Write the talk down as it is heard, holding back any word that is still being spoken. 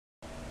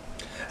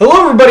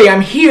Hello everybody,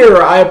 I'm here.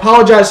 I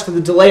apologize for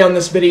the delay on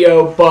this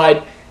video,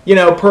 but, you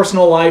know,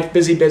 personal life,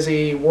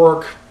 busy,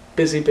 work,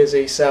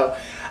 busy, so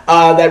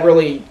that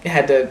really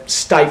had to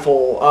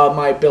stifle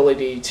my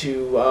ability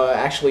to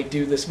actually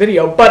do this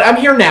video. But I'm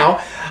here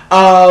now.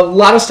 A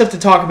lot of stuff to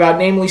talk about,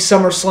 namely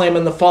SummerSlam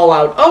and the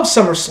fallout of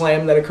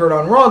SummerSlam that occurred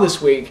on Raw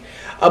this week.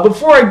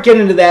 Before I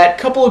get into that,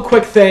 a couple of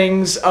quick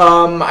things.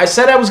 I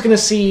said I was going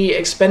to see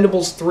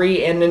Expendables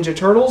 3 and Ninja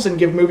Turtles and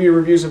give movie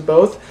reviews of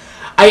both.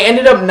 I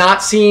ended up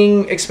not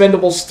seeing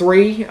Expendables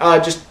 3,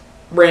 just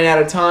ran out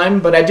of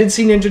time, but I did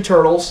see Ninja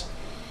Turtles.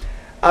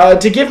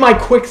 To give my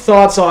quick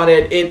thoughts on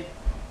it, it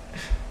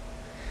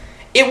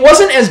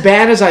wasn't as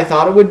bad as I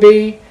thought it would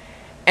be,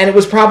 and it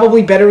was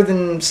probably better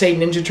than, say,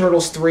 Ninja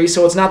Turtles 3,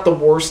 so it's not the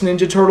worst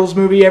Ninja Turtles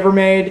movie ever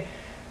made.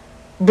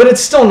 But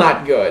it's still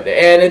not good,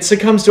 and it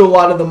succumbs to a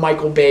lot of the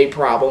Michael Bay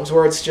problems,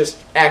 where it's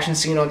just action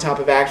scene on top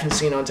of action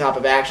scene on top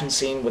of action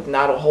scene with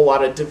not a whole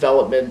lot of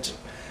development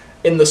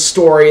in the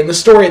story, and the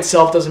story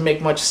itself doesn't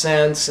make much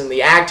sense, and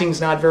the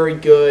acting's not very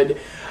good.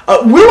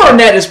 Will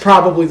Arnett is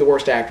probably the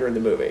worst actor in the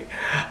movie.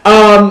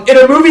 In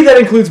a movie that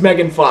includes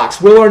Megan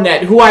Fox, Will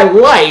Arnett, who I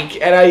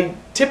like, and I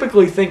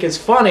typically think is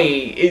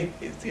funny,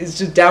 is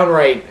just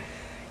downright...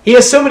 He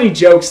has so many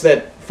jokes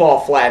that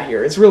fall flat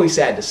here. It's really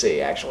sad to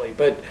see, actually,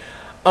 but...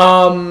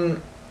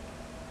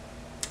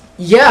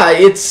 yeah,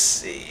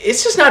 it's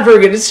just not very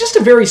good. It's just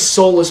a very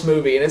soulless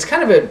movie, and it's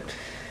kind of a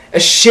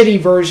shitty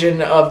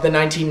version of the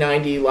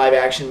 1990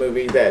 live-action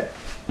movie that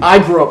I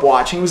grew up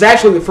watching. It was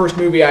actually the first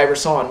movie I ever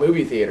saw in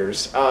movie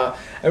theaters. I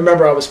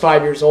remember I was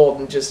 5 years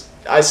old, and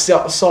I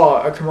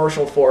saw a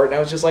commercial for it, and I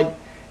was just like,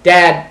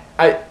 Dad,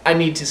 I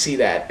need to see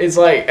that. It's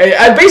like,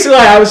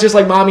 I was just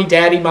like, Mommy,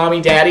 Daddy,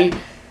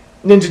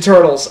 Ninja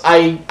Turtles.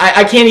 I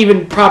can't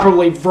even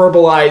properly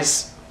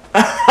verbalize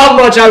how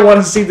much I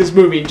want to see this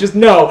movie. Just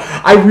know,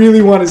 I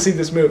really want to see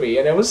this movie.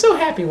 And I was so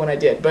happy when I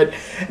did. But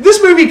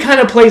this movie kind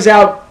of plays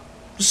out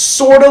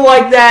sort of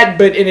like that,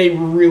 but in a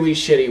really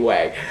shitty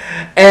way.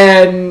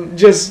 And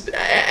just, it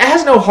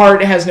has no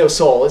heart, it has no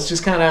soul. It's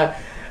just kind of,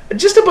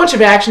 just a bunch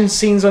of action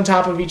scenes on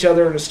top of each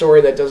other in a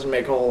story that doesn't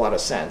make a whole lot of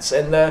sense.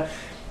 And the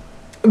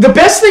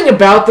best thing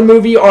about the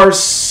movie are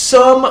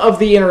some of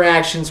the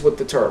interactions with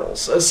the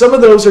Turtles. Some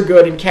of those are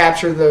good and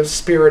capture the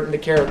spirit and the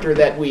character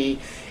that we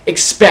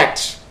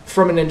expect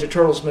from a Ninja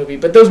Turtles movie,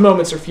 but those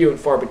moments are few and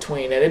far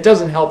between, and it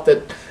doesn't help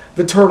that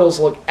the Turtles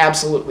look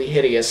absolutely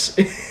hideous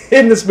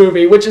in this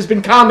movie, which has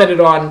been commented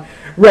on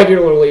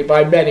regularly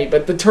by many,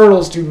 but the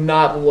Turtles do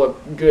not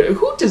look good.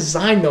 Who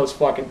designed those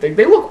fucking things?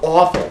 They look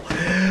awful.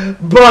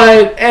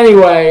 But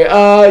anyway,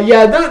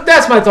 yeah,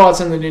 that's my thoughts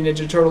on the new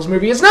Ninja Turtles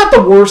movie. It's not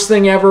the worst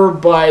thing ever,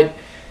 but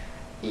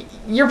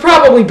you're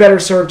probably better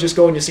served just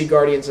going to see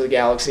Guardians of the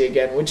Galaxy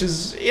again, which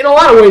is, in a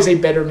lot of ways, a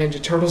better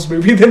Ninja Turtles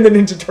movie than the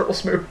Ninja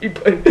Turtles movie.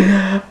 But,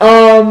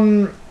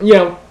 you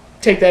know,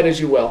 take that as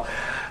you will.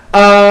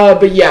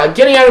 But yeah,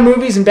 getting out of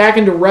movies and back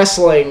into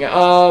wrestling.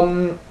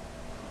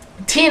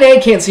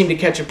 TNA can't seem to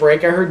catch a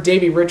break. I heard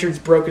Davey Richards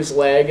broke his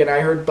leg, and I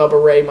heard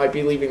Bubba Ray might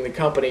be leaving the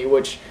company,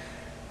 which,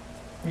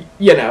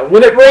 you know,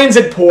 when it rains,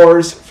 it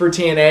pours for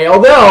TNA.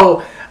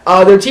 Although,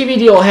 their TV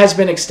deal has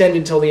been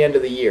extended till the end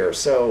of the year,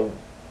 so...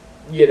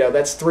 You know,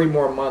 that's 3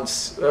 more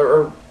months,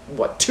 or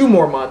what, 2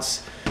 more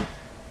months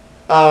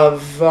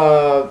of,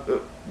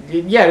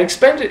 yeah,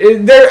 expended.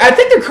 I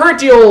think their current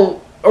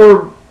deal,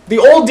 or the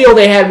old deal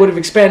they had would have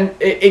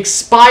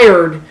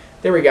expired,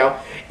 there we go,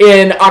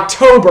 in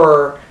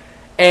October,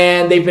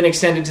 and they've been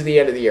extended to the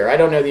end of the year. I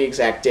don't know the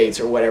exact dates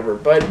or whatever,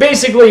 but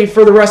basically,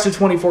 for the rest of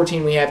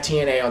 2014, we have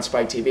TNA on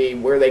Spike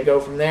TV. Where they go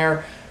from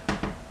there,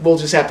 we'll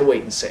just have to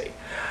wait and see.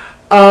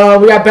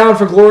 We got Bound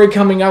for Glory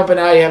coming up, and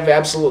I have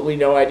absolutely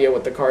no idea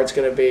what the card's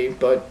going to be,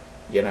 but,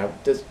 you know,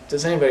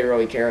 does anybody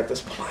really care at this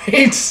point?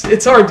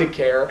 It's hard to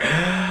care.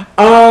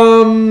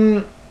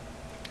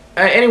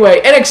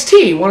 Anyway,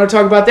 NXT, want to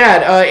talk about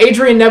that.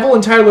 Adrian Neville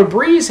and Tyler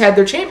Breeze had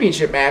their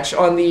championship match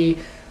on the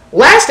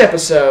last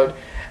episode,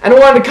 and I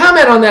wanted to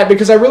comment on that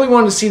because I really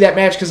wanted to see that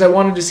match because I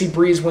wanted to see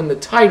Breeze win the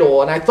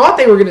title, and I thought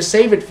they were going to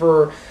save it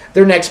for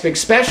their next big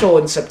special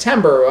in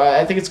September.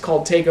 I think it's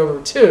called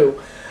TakeOver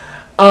 2.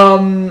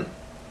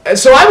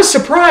 So I was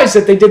surprised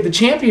that they did the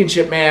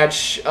championship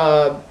match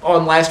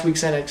on last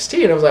week's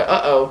NXT, and I was like,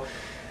 uh-oh.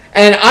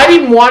 And I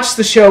didn't watch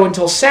the show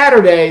until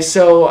Saturday,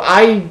 so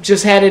I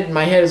just had it in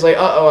my head as like,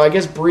 uh-oh, I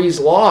guess Breeze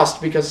lost,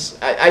 because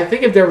I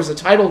think if there was a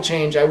title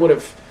change, I would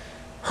have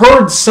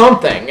heard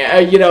something,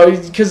 you know,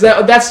 because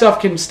that stuff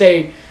can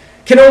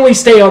only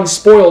stay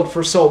unspoiled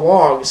for so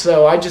long,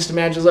 so I just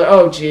imagined, like,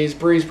 oh, geez,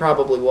 Breeze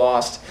probably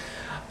lost.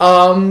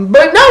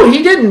 But no,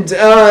 he didn't.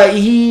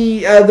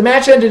 The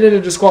match ended in a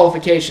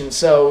disqualification,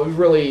 so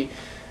really,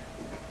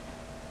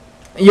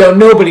 you know,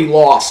 nobody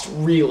lost,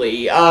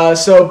 really.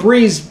 So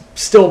Breeze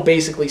still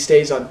basically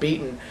stays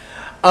unbeaten.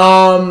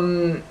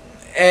 And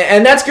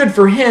that's good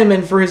for him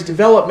and for his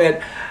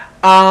development.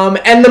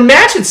 And the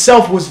match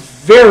itself was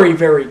very,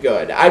 very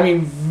good. I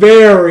mean,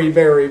 very,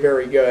 very,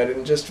 very good,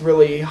 and just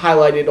really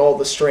highlighted all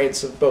the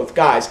strengths of both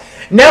guys.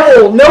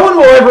 Neville, no one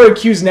will ever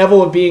accuse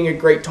Neville of being a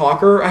great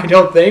talker, I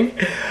don't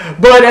think,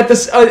 But at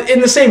this, in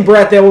the same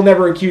breath, they will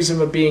never accuse him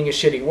of being a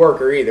shitty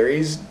worker either.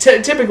 He's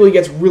typically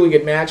gets really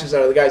good matches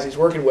out of the guys he's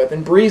working with,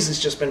 and Breeze has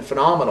just been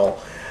phenomenal,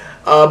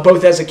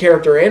 both as a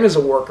character and as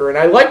a worker. And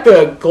I like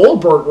the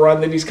Goldberg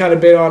run that he's kind of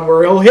been on,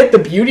 where he'll hit the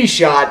beauty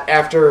shot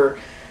after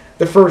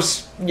the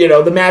first,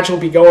 the match will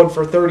be going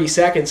for 30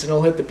 seconds, and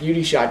he'll hit the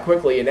beauty shot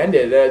quickly and end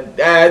it.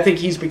 I think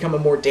he's become a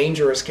more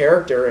dangerous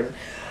character, and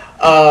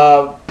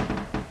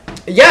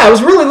yeah, I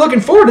was really looking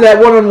forward to that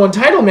one-on-one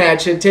title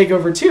match at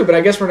TakeOver 2, but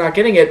I guess we're not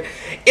getting it.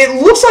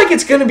 It looks like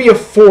it's going to be a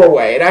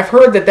four-way, and I've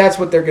heard that that's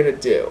what they're going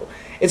to do.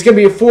 It's going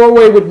to be a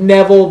four-way with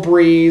Neville,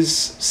 Breeze,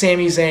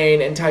 Sami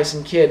Zayn, and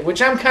Tyson Kidd,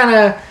 which I'm kind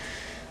of...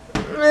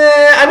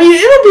 I mean,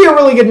 it'll be a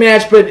really good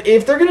match, but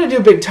if they're going to do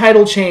a big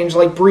title change,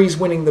 like Breeze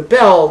winning the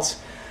belt,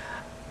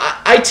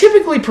 I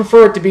typically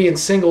prefer it to be in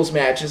singles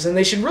matches, and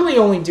they should really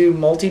only do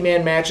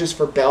multi-man matches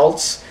for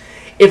belts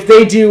if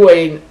they do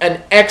an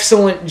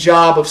excellent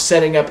job of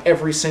setting up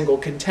every single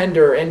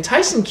contender. And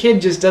Tyson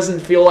Kidd just doesn't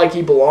feel like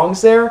he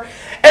belongs there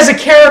as a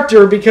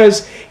character,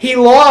 because he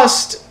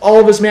lost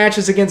all of his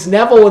matches against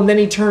Neville and then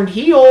he turned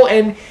heel,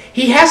 and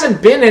he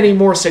hasn't been any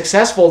more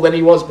successful than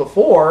he was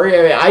before.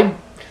 I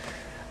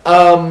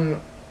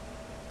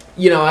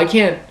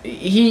can't...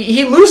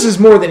 He loses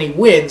more than he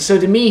wins, so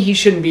to me, he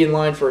shouldn't be in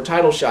line for a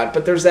title shot.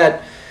 But there's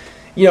that,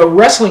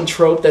 wrestling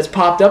trope that's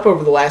popped up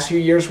over the last few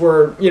years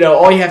where,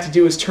 all you have to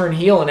do is turn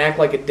heel and act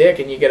like a dick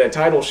and you get a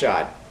title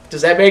shot.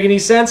 Does that make any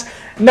sense?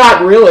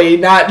 Not really.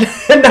 Not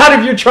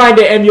if you're trying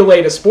to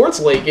emulate a sports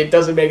league. It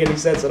doesn't make any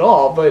sense at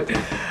all. But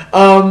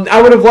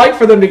I would have liked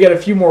for them to get a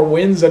few more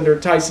wins under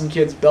Tyson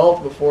Kidd's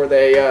belt before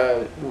they,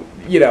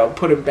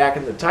 put him back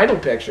in the title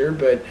picture.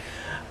 But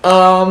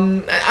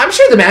I'm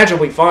sure the match will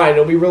be fine.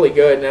 It'll be really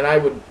good, and I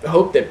would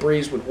hope that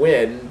Breeze would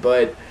win.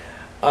 But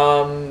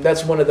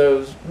that's one of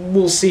those.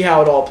 We'll see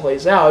how it all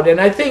plays out. And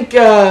I think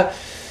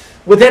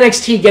with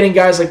NXT getting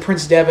guys like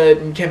Prince Devitt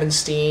and Kevin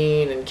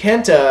Steen and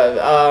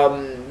Kenta,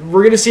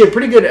 we're going to see a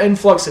pretty good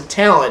influx of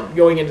talent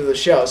going into the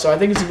show. So I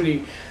think it's going to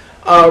be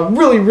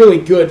really, really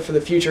good for the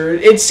future.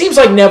 It seems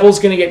like Neville's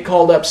going to get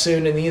called up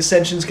soon, and the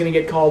Ascension's going to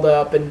get called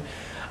up. And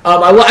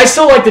I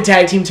still like the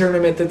tag team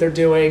tournament that they're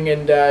doing,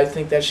 and I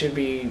think that should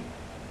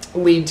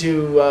lead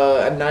to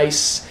a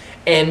nice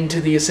end to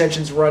the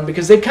Ascension's run,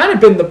 because they've kind of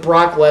been the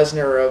Brock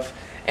Lesnar of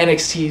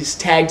NXT's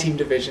tag team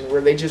division,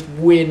 where they just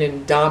win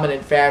in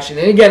dominant fashion.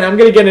 And again, I'm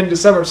going to get into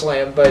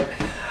SummerSlam, but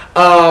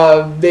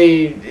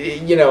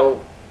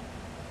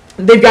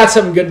they've got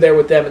something good there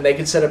with them, and they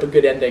can set up a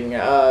good ending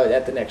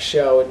at the next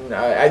show. And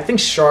I think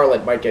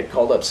Charlotte might get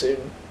called up soon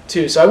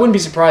too, so I wouldn't be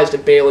surprised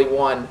if Bayley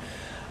won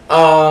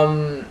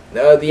the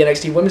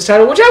NXT Women's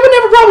title, which I wouldn't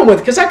have a problem with,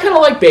 because I kind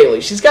of like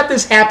Bayley. She's got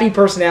this happy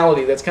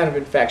personality that's kind of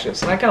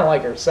infectious, and I kind of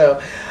like her.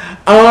 So,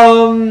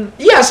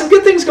 yeah, some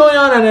good things going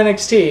on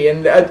NXT,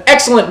 and an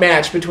excellent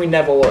match between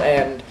Neville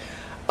and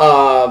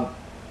Tyler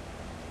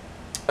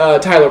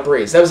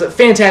Breeze. That was a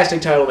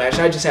fantastic title match,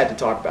 and I just had to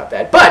talk about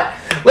that. But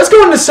let's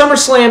go into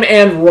SummerSlam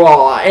and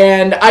Raw,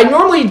 and I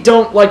normally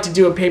don't like to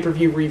do a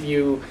pay-per-view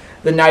review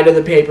the night of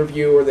the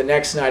pay-per-view or the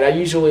next night. I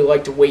usually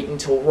like to wait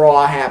until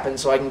Raw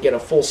happens so I can get a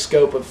full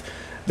scope of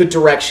the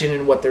direction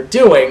and what they're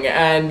doing,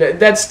 and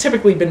that's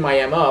typically been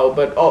my MO,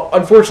 but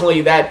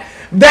unfortunately that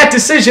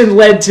decision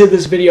led to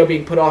this video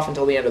being put off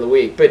until the end of the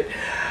week. But,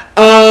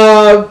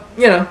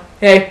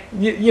 hey,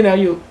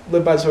 you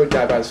live by the sword,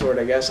 die by the sword,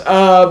 I guess.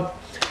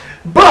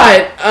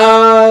 But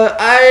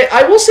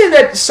I will say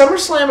that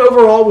SummerSlam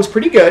overall was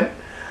pretty good.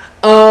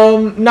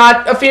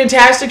 Not a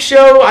fantastic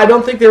show. I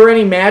don't think there were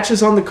any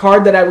matches on the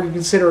card that I would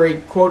consider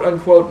a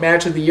quote-unquote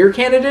match of the year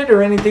candidate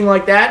or anything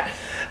like that.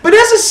 But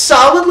as a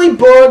solidly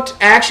booked,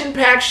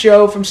 action-packed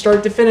show from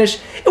start to finish,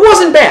 it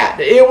wasn't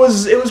bad. It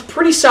was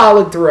pretty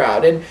solid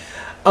throughout. And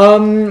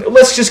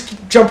let's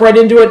just jump right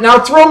into it. Now,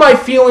 I'll throw my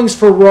feelings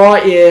for Raw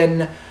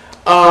in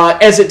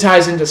as it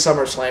ties into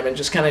SummerSlam and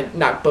just kind of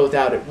knock both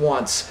out at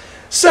once.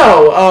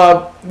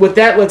 So, with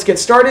that, let's get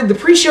started. The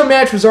pre-show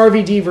match was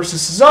RVD versus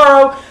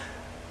Cesaro.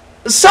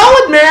 A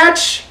solid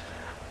match.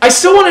 I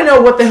still want to know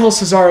what the hell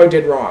Cesaro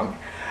did wrong.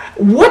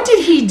 What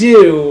did he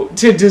do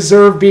to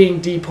deserve being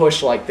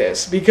de-pushed like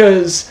this?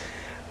 Because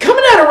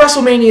coming out of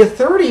WrestleMania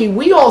 30,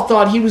 we all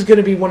thought he was going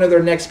to be one of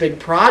their next big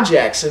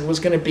projects and was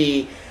going to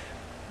be,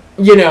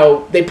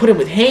 they put him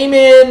with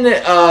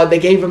Heyman, they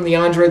gave him the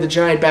Andre the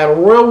Giant Battle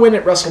Royal win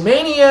at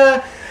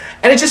WrestleMania,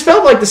 and it just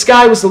felt like the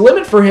sky was the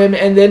limit for him,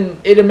 and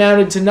then it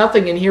amounted to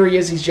nothing, and here he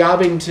is, he's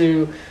jobbing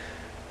to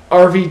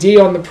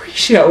RVD on the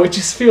pre-show. It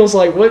just feels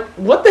like,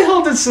 what the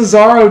hell did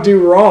Cesaro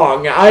do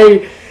wrong?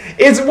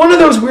 It's one of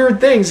those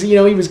weird things. He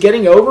was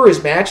getting over.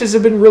 His matches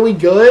have been really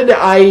good.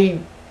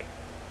 I'm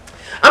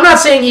not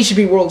saying he should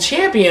be world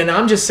champion.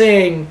 I'm just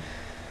saying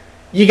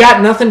you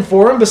got nothing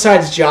for him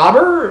besides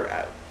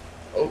jobber?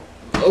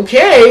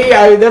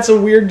 Okay, that's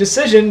a weird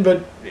decision,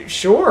 but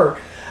sure.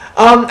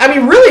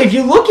 Really, if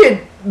you look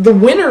at the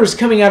winners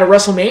coming out of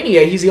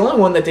WrestleMania, he's the only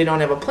one that they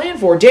don't have a plan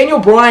for. Daniel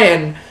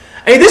Bryan,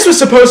 this was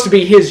supposed to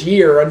be his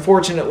year.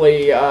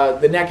 Unfortunately,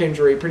 the neck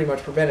injury pretty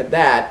much prevented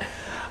that.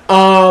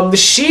 The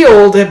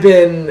Shield have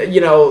been,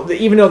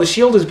 even though the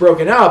Shield is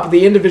broken up,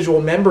 the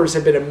individual members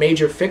have been a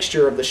major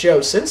fixture of the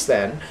show since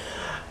then.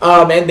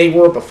 And they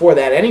were before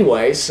that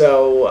anyway.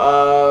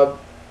 So,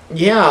 who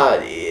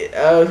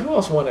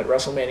else won at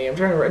WrestleMania? I'm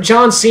trying to remember.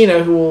 John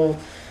Cena, who will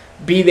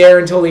be there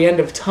until the end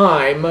of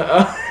time,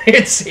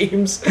 it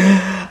seems.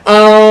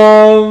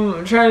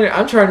 I'm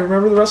trying to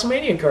remember the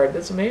WrestleMania card.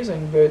 That's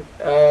amazing, but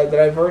that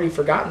I've already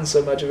forgotten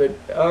so much of it.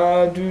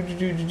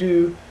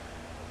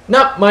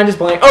 Nope, mine is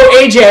blank.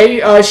 Oh,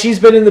 AJ, she's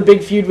been in the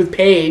big feud with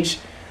Paige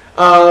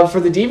for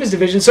the Divas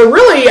division. So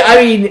really,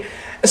 I mean,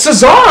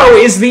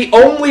 Cesaro is the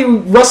only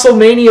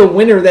WrestleMania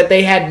winner that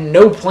they had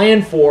no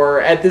plan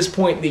for at this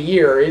point in the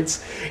year.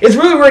 It's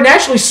really where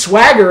naturally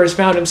Swagger has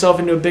found himself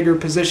into a bigger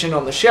position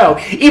on the show,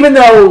 even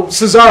though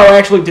Cesaro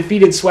actually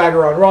defeated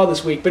Swagger on Raw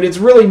this week. But it's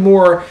really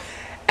more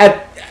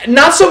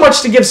not so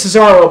much to give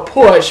Cesaro a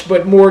push,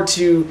 but more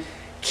to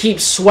keep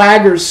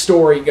Swagger's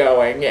story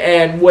going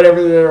and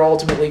whatever they're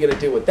ultimately going to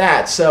do with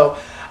that. So,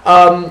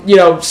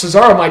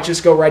 Cesaro might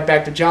just go right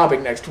back to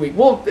jobbing next week.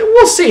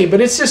 We'll see,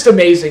 but it's just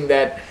amazing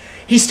that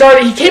he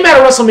came out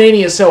of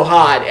WrestleMania so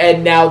hot,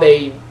 and now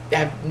they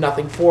have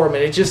nothing for him.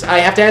 And I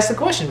have to ask the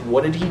question,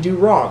 what did he do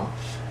wrong?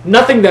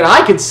 Nothing that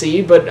I could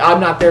see, but I'm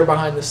not there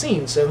behind the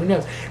scenes, so who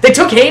knows? They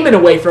took Heyman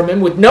away from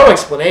him with no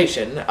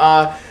explanation.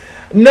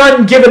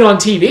 None given on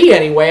TV,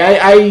 anyway.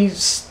 I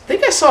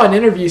think I saw an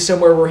interview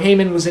somewhere where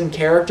Heyman was in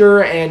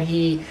character, and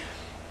he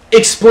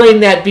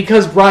explained that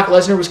because Brock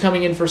Lesnar was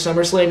coming in for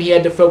SummerSlam, he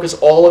had to focus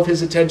all of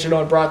his attention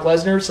on Brock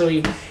Lesnar, so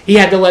he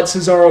had to let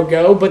Cesaro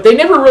go. But they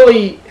never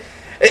really...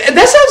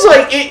 That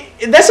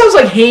sounds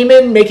like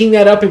Heyman making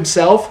that up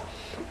himself,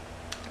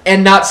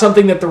 and not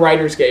something that the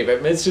writers gave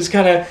him. It's just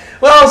kind of,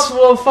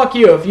 well, fuck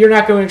you. If you're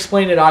not going to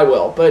explain it, I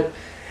will. But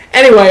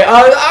anyway,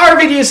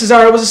 RVD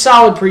Cesaro was a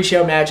solid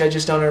pre-show match. I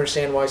just don't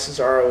understand why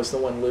Cesaro is the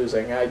one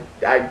losing. I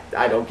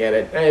don't get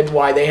it, and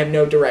why they have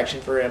no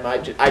direction for him. I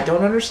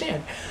don't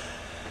understand.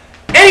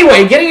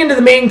 Anyway, getting into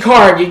the main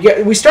card,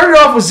 we started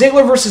off with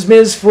Ziggler versus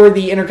Miz for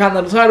the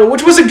Intercontinental title,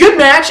 which was a good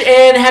match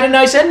and had a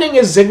nice ending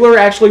as Ziggler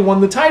actually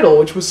won the title,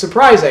 which was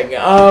surprising.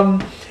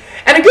 And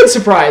a good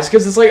surprise,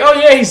 because it's like, oh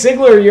yay,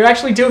 Ziggler, you're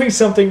actually doing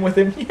something with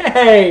him.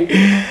 Yay!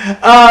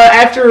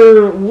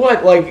 After,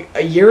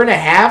 a year and a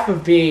half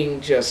of being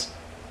just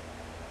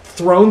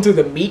thrown through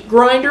the meat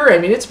grinder? I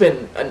mean, it's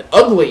been an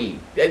ugly...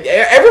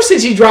 Ever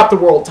since he dropped the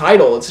world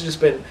title, it's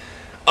just been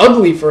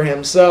ugly for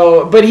him.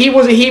 So, but he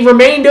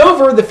remained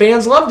over. The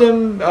fans loved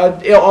him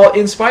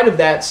in spite of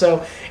that.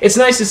 So it's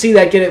nice to see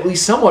that get at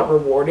least somewhat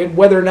rewarded.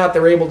 Whether or not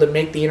they're able to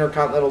make the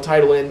Intercontinental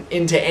title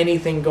into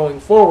anything going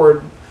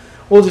forward,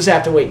 we'll just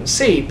have to wait and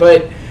see.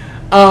 But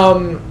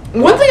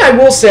one thing I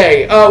will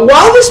say,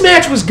 while this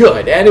match was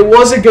good, and it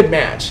was a good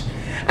match,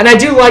 and I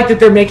do like that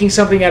they're making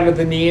something out of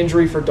the knee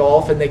injury for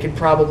Dolph, and they could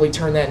probably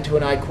turn that into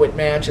an I Quit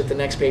match at the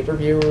next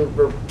pay-per-view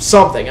or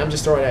something. I'm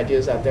just throwing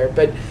ideas out there.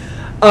 But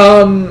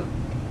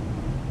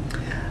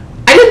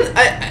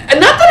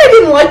not that I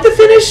didn't like the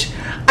finish.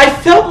 I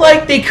felt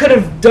like they could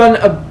have done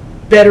a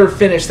better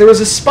finish. There was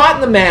a spot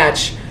in the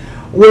match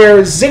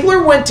where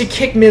Ziggler went to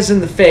kick Miz in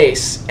the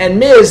face, and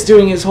Miz,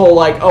 doing his whole,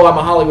 I'm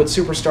a Hollywood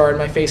superstar and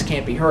my face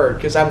can't be hurt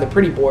because I'm the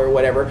pretty boy or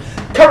whatever,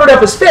 covered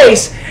up his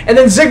face, and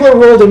then Ziggler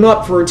rolled him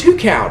up for a 2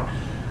 count.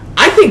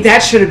 I think that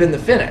should have been the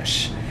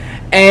finish.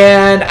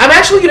 And I'm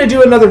actually going to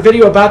do another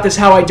video about this,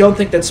 how I don't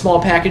think that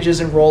small packages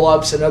and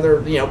roll-ups and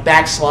other,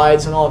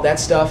 backslides and all of that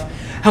stuff,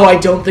 how I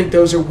don't think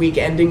those are weak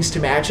endings to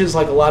matches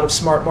like a lot of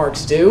smart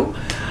marks do.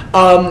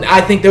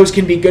 I think those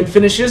can be good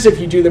finishes if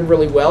you do them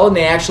really well, and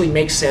they actually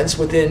make sense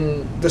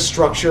within the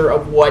structure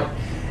of what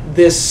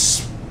this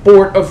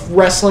sport of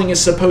wrestling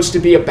is supposed to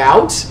be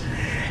about.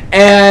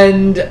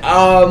 And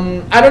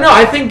I don't know.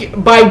 I think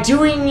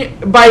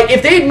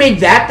if they had made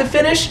that the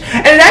finish,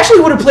 and it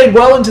actually would have played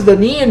well into the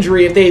knee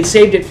injury if they had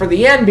saved it for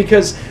the end,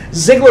 because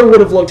Ziggler would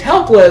have looked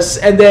helpless,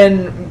 and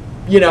then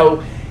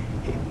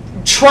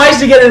tries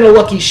to get in a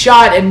lucky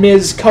shot, and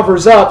Miz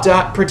covers up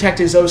to protect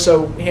his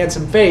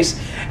oh-so-handsome face,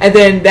 and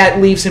then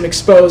that leaves him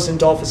exposed, and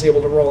Dolph is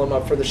able to roll him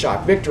up for the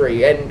shock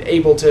victory, and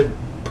able to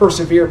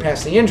persevere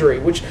past the injury,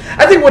 which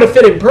I think would have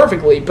fit in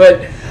perfectly,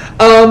 but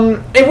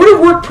it would have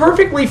worked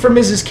perfectly for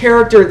Miz's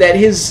character, that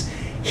his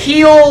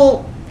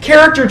heel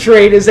character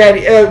trait is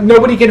that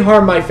nobody can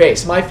harm my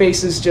face. My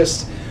face is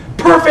just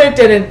perfect,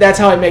 and that's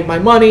how I make my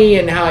money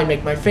and how I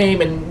make my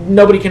fame, and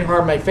nobody can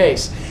harm my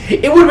face.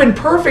 It would have been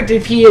perfect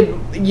if he had,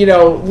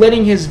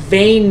 letting his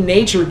vain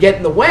nature get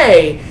in the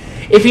way,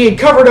 if he had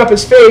covered up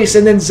his face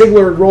and then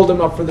Ziggler had rolled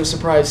him up for the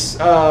surprise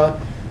 3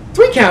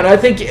 count. I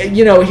think,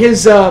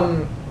 his...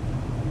 the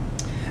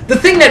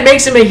thing that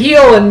makes him a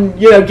heel and,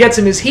 gets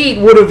him his heat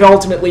would have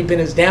ultimately been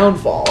his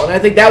downfall. And I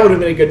think that would have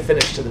been a good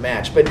finish to the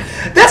match. But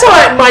that's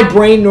how my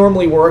brain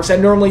normally works. I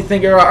normally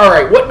think, all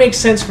right, what makes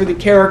sense for the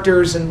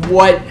characters, and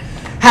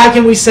how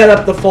can we set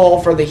up the fall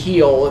for the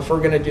heel if we're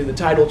going to do the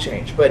title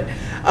change? But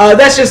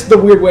that's just the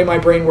weird way my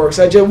brain works.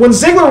 When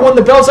Ziggler won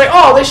the belt, it's like,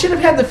 oh, they should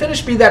have had the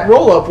finish be that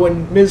roll-up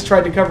when Miz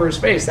tried to cover his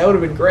face. That would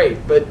have been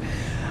great. But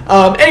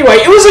Anyway,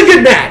 it was a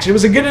good match. It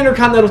was a good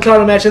Intercontinental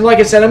title match, and like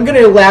I said, I'm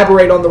going to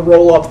elaborate on the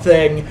roll-up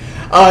thing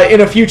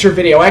in a future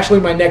video, actually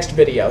my next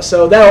video.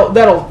 So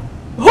that'll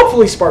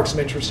hopefully spark some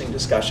interesting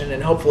discussion,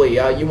 and hopefully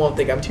you won't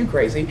think I'm too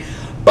crazy.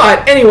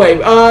 But anyway,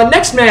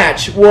 next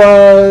match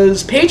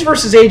was Paige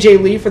versus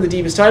AJ Lee for the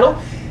Divas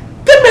title.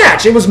 Good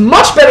match. It was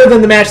much better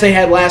than the match they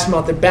had last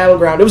month at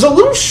Battleground. It was a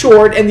little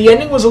short, and the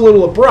ending was a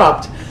little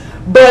abrupt.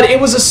 But it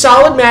was a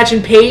solid match,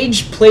 and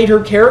Paige played her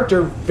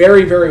character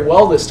very, very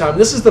well this time.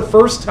 This is the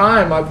first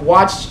time I've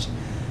watched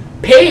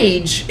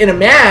Paige in a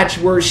match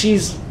where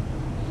she's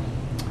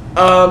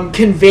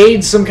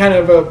conveyed some kind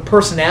of a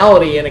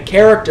personality and a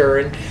character.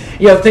 And,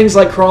 you know, things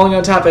like crawling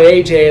on top of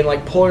AJ and,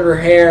 like, pulling her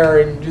hair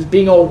and just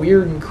being all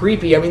weird and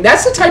creepy. I mean,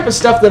 that's the type of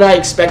stuff that I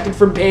expected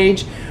from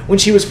Paige when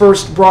she was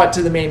first brought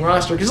to the main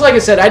roster. Because, like I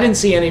said, I didn't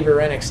see any of her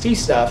NXT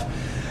stuff.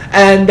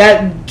 And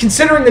that,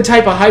 considering the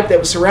type of hype that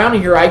was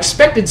surrounding her, I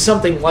expected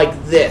something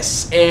like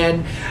this.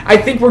 And I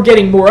think we're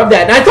getting more of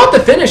that. And I thought the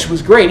finish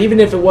was great, even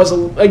if it was,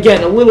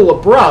 again, a little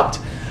abrupt.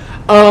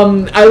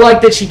 I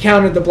like that she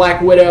countered the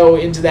Black Widow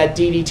into that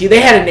DDT. They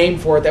had a name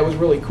for it that was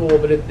really cool,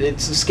 but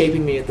it's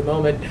escaping me at the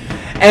moment.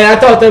 And I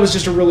thought that was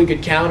just a really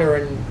good counter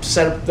and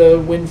set up the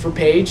win for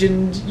Paige.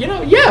 And, you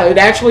know, yeah, it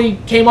actually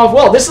came off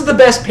well. This is the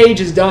best Paige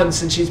has done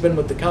since she's been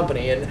with the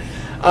company.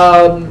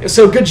 And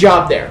so good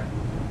job there.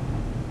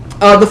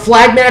 The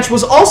flag match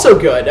was also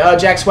good,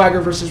 Jack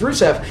Swagger versus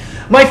Rusev.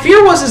 My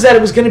fear was that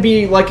it was going to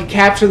be like a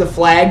capture the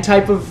flag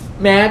type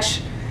of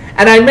match.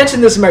 And I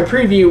mentioned this in my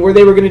preview where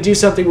they were going to do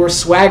something where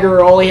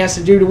Swagger, all he has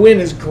to do to win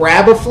is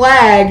grab a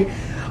flag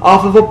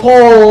off of a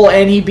pole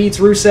and he beats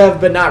Rusev,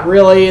 but not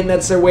really. And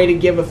that's their way to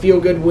give a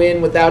feel-good win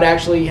without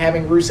actually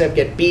having Rusev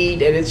get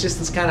beat. And it's just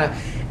this kind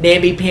of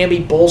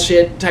namby-pamby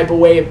bullshit type of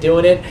way of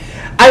doing it.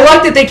 I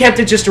like that they kept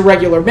it just a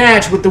regular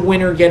match with the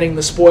winner getting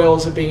the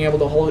spoils of being able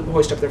to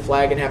hoist up their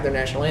flag and have their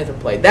national anthem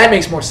played. That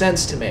makes more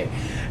sense to me.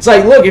 It's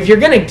like, look, if you're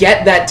going to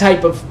get that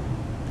type of,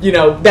 you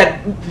know,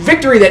 that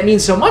victory that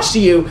means so much to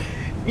you,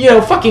 you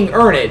know, fucking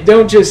earn it.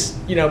 Don't just,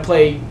 you know,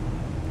 play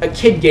a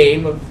kid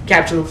game of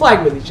capture the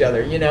flag with each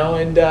other, you know.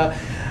 And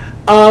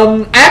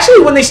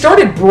actually, when they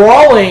started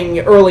brawling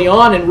early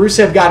on and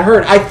Rusev got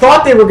hurt, I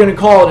thought they were going to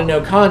call it a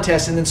no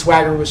contest, and then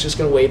Swagger was just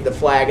going to wave the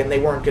flag, and they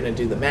weren't going to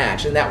do the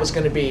match, and that was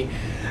going to be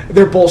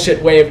their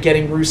bullshit way of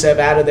getting Rusev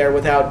out of there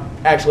without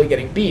actually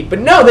getting beat. But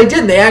no, they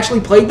didn't. They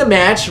actually played the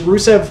match.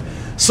 Rusev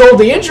sold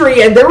the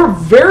injury, and there were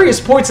various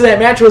points in that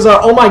match where it was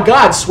oh my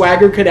god,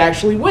 Swagger could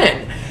actually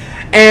win.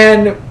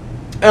 And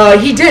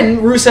he didn't.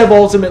 Rusev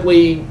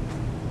ultimately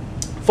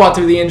fought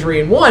through the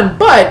injury and won,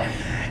 but,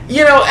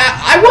 you know,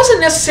 I wasn't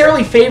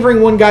necessarily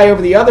favoring one guy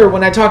over the other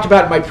when I talked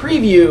about in my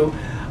preview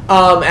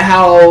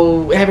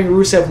how having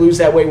Rusev lose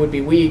that way would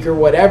be weak or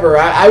whatever.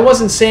 I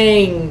wasn't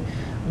saying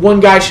one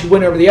guy should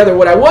win over the other.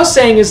 What I was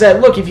saying is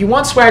that, look, if you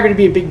want Swagger to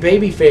be a big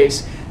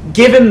babyface,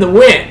 give him the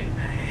win.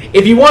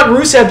 If you want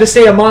Rusev to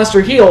stay a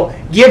monster heel,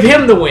 give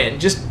him the win.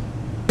 Just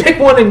pick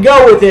one and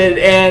go with it,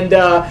 and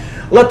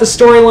let the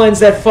storylines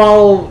that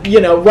follow,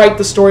 you know, write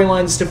the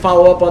storylines to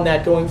follow up on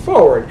that going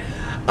forward.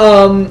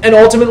 And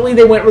ultimately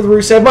they went with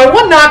Rusev. My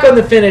one knock on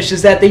the finish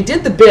is that they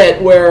did the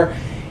bit where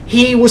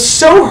he was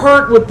so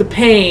hurt with the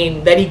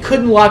pain that he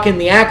couldn't lock in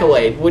the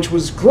accolade, which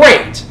was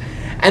great.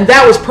 And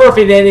that was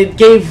perfect, and it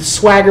gave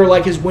Swagger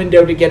like his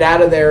window to get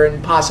out of there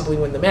and possibly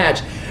win the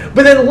match.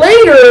 But then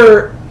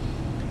later,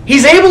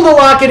 he's able to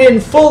lock it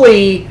in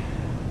fully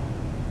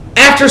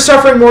after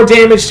suffering more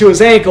damage to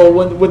his ankle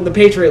when the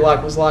Patriot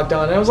Lock was locked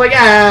on. And I was like,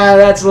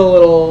 that's a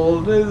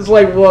little, it's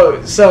like,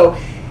 whoa. So,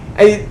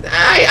 I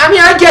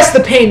mean, I guess the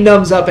pain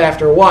numbs up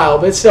after a while,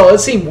 but still, it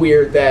seemed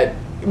weird that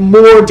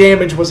more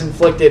damage was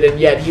inflicted, and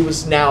yet he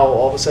was now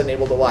all of a sudden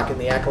able to lock in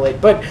the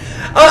accolade. But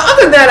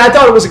other than that, I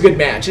thought it was a good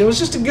match. It was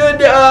just a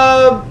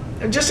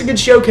good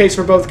showcase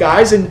for both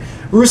guys, and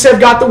Rusev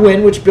got the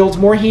win, which builds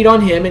more heat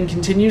on him and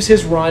continues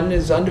his run,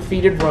 his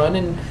undefeated run,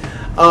 and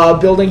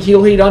building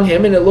heel heat on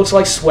him. And it looks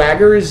like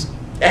Swagger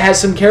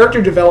has some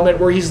character development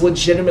where he's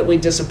legitimately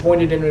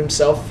disappointed in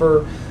himself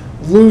for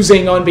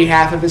losing on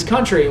behalf of his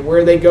country.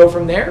 Where they go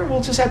from there,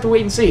 we'll just have to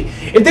wait and see.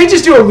 If they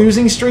just do a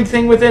losing streak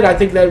thing with it, I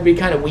think that would be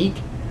kind of weak.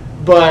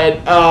 But,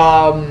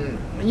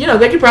 you know,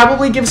 they could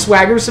probably give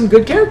Swagger some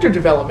good character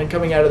development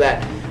coming out of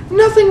that.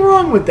 Nothing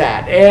wrong with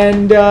that.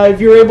 And if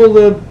you're able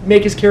to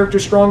make his character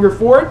stronger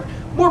for it,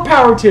 more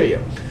power to you.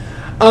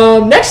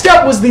 Next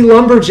up was the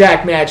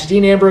Lumberjack match,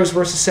 Dean Ambrose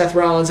versus Seth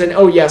Rollins. And,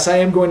 oh yes, I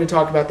am going to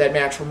talk about that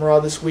match from Raw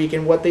this week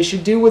and what they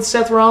should do with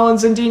Seth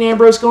Rollins and Dean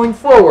Ambrose going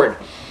forward.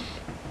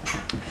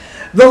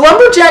 The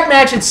Lumberjack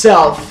match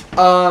itself,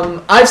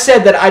 I've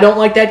said that I don't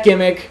like that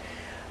gimmick.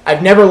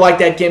 I've never liked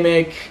that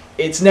gimmick.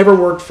 It's never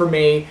worked for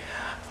me.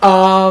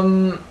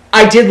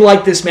 I did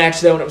like this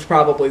match, though, and it was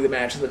probably the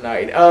match of the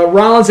night.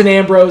 Rollins and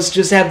Ambrose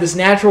just have this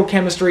natural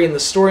chemistry, and the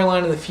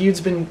storyline and the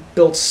feud's been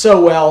built so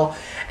well.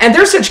 And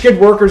they're such good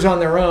workers on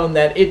their own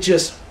that it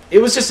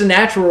was just a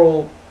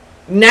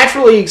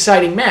naturally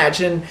exciting match.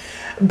 And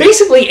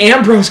basically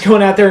Ambrose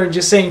going out there and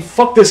just saying,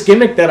 fuck this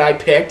gimmick that I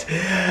picked,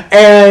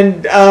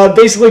 and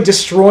basically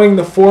destroying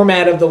the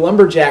format of the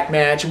Lumberjack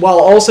match while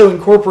also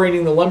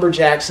incorporating the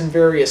Lumberjacks in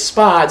various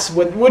spots,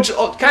 which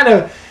kind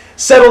of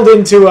settled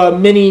into a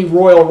mini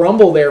Royal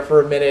Rumble there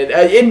for a minute.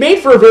 It made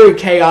for a very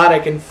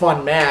chaotic and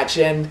fun match,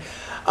 and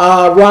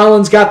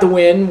Rollins got the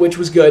win, which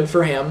was good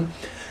for him.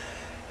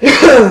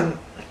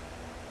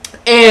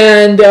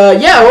 And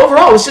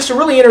overall, it was just a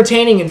really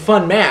entertaining and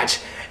fun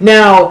match.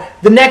 Now,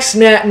 the next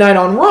night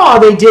on Raw,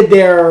 they did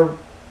their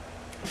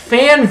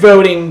fan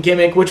voting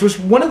gimmick, which was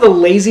one of the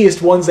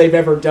laziest ones they've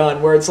ever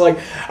done, where it's like,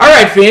 all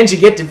right, fans, you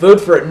get to vote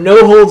for a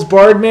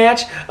no-holds-barred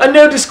match, a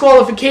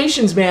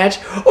no-disqualifications match,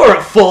 or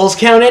a Falls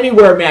Count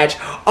Anywhere match,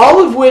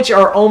 all of which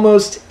are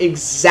almost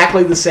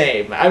exactly the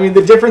same. I mean,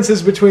 the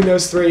differences between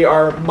those three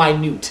are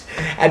minute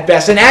at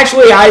best. And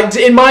actually,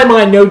 in my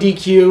mind, no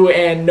DQ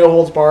and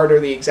no-holds-barred are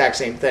the exact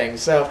same thing.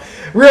 So,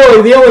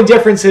 really, the only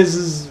difference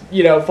is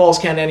Falls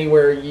Count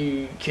Anywhere,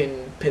 you can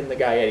pin the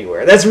guy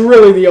anywhere. That's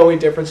really the only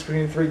difference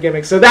between the three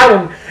gimmicks. So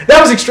that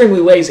was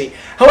extremely lazy.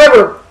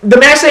 However, the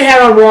match they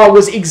had on Raw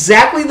was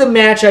exactly the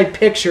match I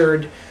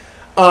pictured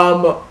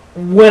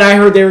when I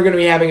heard they were going to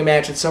be having a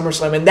match at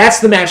SummerSlam, and that's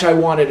the match I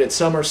wanted at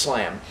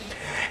SummerSlam.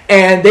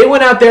 And they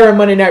went out there on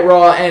Monday Night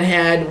Raw and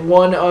had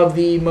one of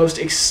the most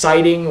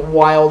exciting,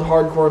 wild,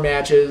 hardcore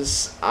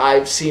matches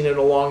I've seen in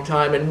a long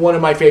time, and one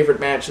of my favorite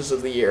matches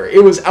of the year.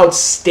 It was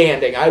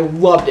outstanding. I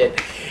loved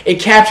it. It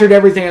captured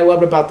everything I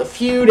loved about the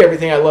feud,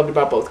 everything I loved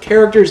about both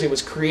characters. It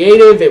was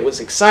creative. It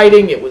was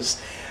exciting. It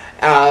was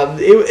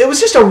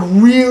just a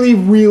really,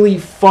 really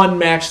fun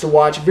match to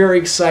watch. Very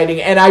exciting,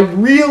 and I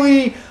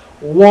really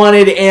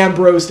wanted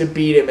Ambrose to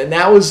beat him, and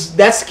that's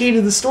the key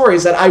to the story,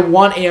 is that I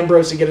want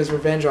Ambrose to get his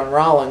revenge on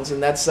Rollins,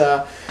 and that's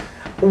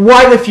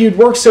why the feud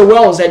works so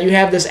well, is that you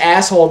have this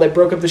asshole that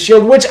broke up the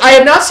Shield, which I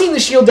have not seen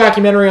the Shield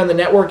documentary on the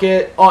network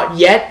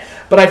yet,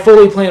 but I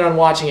fully plan on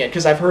watching it,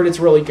 because I've heard it's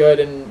really good,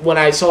 and when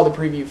I saw the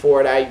preview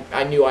for it,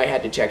 I knew I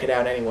had to check it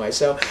out anyway,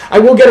 so I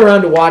will get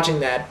around to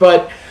watching that,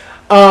 but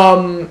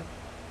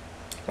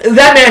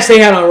that match they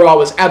had on Raw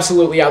was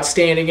absolutely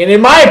outstanding, and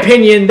in my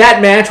opinion,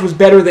 that match was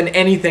better than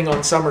anything on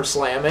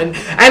SummerSlam.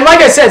 And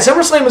like I said,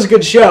 SummerSlam was a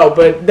good show,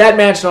 but that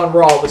match on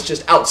Raw was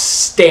just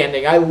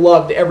outstanding. I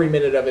loved every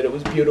minute of it. It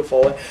was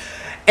beautiful.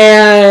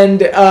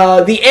 And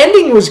the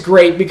ending was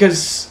great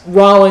because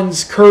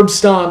Rollins curb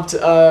stomped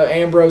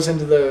Ambrose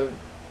into the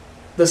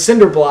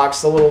cinder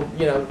blocks, the little,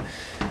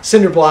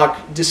 cinder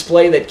block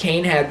display that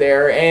Kane had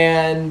there,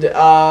 and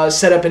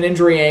set up an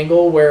injury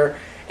angle where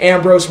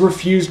Ambrose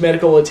refused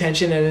medical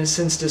attention and has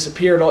since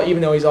disappeared,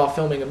 even though he's off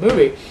filming a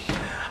movie.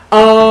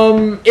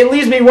 It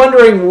leaves me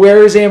wondering,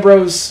 where is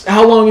Ambrose?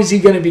 How long is he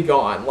going to be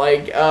gone?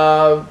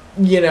 And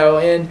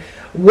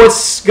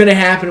what's going to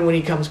happen when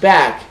he comes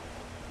back?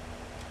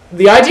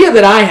 The idea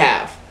that I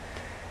have,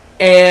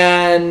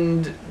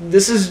 and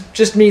this is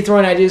just me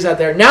throwing ideas out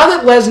there, now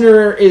that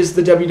Lesnar is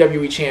the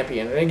WWE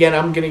champion, and again,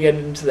 I'm going to get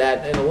into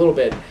that in a little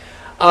bit,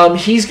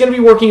 he's going to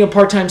be working a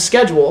part-time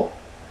schedule.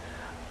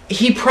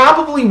 He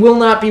probably will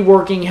not be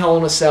working Hell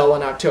in a Cell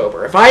in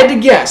October. If I had to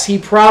guess, he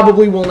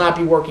probably will not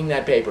be working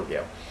that pay-per-view.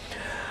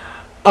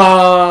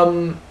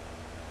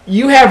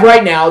 You have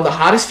right now the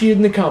hottest feud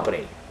in the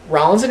company,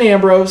 Rollins and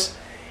Ambrose.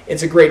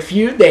 It's a great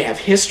feud. They have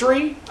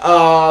history.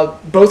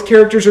 Both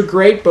characters are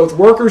great. Both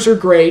workers are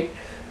great.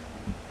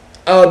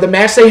 The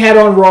match they had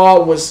on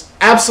Raw was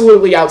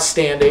absolutely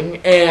outstanding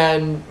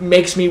and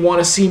makes me want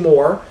to see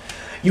more.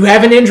 You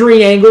have an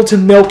injury angle to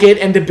milk it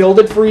and to build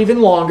it for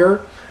even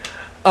longer.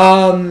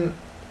 I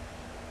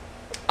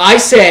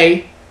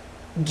say,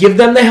 give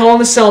them the Hell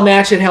in a Cell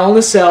match at Hell in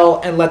a Cell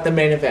and let them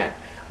main event.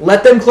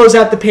 Let them close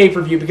out the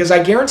pay-per-view, because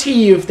I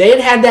guarantee you, if they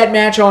had that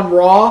match on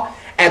Raw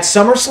at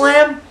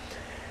SummerSlam,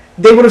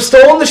 they would have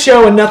stolen the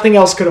show and nothing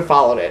else could have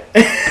followed it.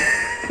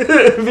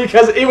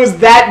 Because it was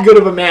that good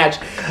of a match.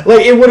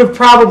 It would have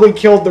probably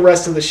killed the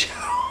rest of the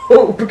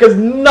show, because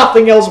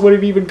nothing else would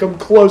have even come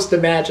close to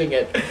matching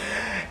it.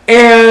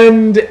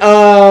 And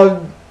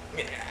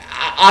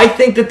I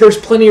think that there's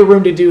plenty of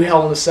room to do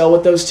Hell in a Cell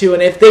with those two,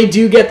 and if they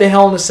do get the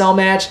Hell in a Cell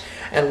match,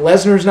 and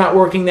Lesnar's not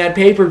working that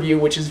pay-per-view,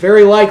 which is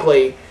very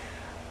likely,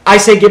 I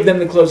say give them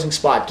the closing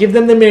spot. Give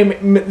them the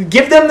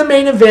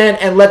main event,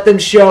 and let them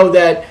show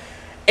that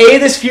A,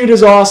 this feud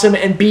is awesome,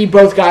 and B,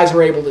 both guys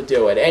are able to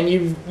do it. And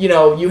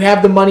you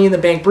have the Money in the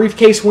Bank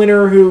briefcase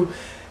winner, who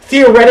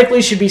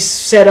theoretically should be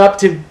set up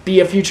to be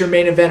a future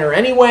main eventer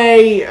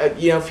anyway,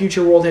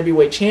 future World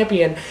Heavyweight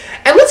Champion.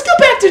 And let's go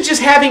back to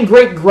just having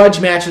great grudge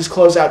matches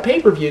close out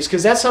pay-per-views,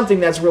 because that's something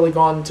that's really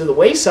gone to the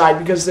wayside,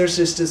 because there's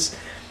just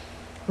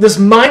this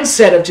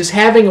mindset of just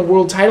having a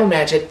world title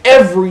match at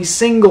every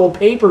single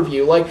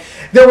pay-per-view.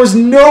 There was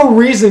no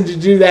reason to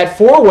do that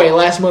four-way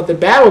last month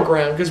at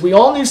Battleground, because we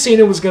all knew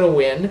Cena was going to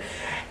win,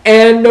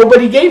 and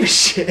nobody gave a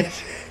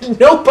shit.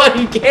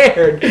 Nobody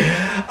cared.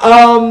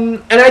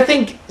 And I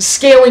think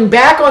scaling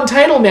back on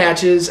title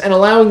matches and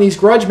allowing these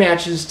grudge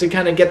matches to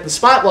kind of get the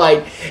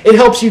spotlight, it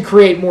helps you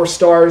create more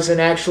stars and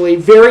actually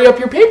vary up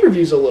your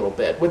pay-per-views a little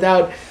bit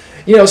without,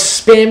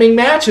 spamming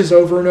matches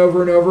over and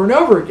over and over and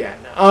over again.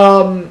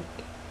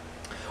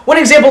 One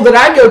example that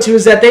I go to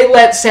is that they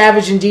let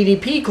Savage and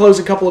DDP close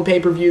a couple of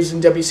pay-per-views in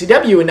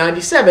WCW in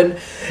 '97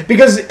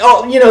 because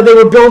they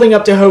were building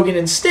up to Hogan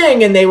and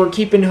Sting, and they were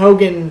keeping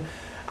Hogan's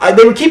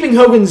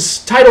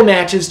title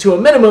matches to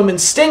a minimum,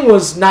 and Sting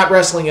was not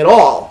wrestling at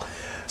all.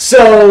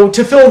 So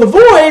to fill the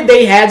void,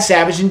 they had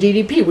Savage and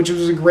DDP, which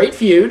was a great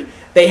feud.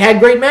 They had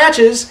great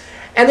matches,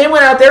 and they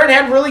went out there and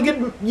had really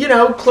good,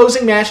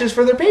 closing matches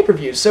for their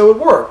pay-per-views. So it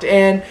worked,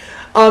 and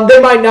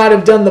they might not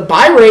have done the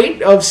buy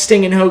rate of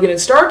Sting and Hogan and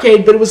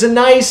Starrcade, but it was a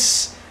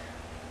nice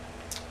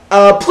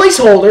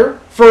placeholder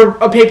for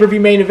a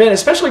pay-per-view main event,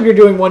 especially if you're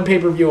doing one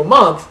pay-per-view a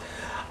month.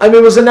 I mean,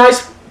 it was a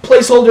nice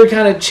placeholder to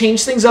kind of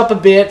change things up a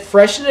bit,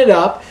 freshen it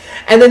up,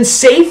 and then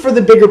save for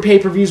the bigger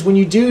pay-per-views when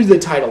you do the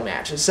title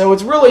matches. So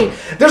it's really,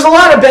 there's a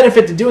lot of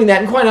benefit to doing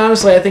that, and quite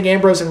honestly, I think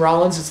Ambrose and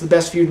Rollins, it's the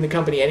best feud in the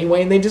company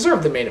anyway, and they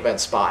deserve the main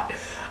event spot.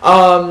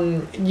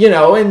 And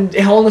Hell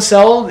in a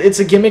Cell, it's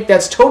a gimmick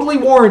that's totally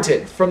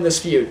warranted from this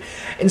feud.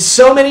 And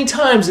so many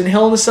times in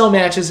Hell in a Cell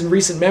matches in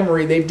recent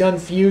memory, they've done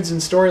feuds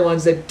and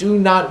storylines that do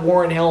not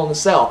warrant Hell in a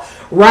Cell.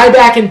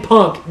 Ryback and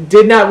Punk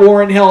did not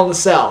warrant Hell in a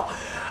Cell.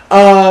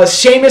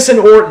 Sheamus and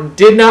Orton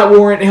did not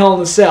warrant Hell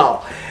in a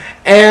Cell.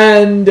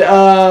 And,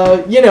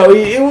 I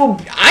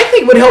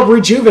think it would help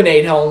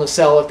rejuvenate Hell in a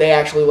Cell if they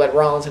actually let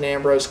Rollins and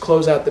Ambrose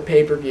close out the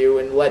pay-per-view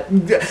and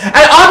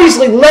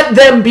obviously let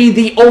them be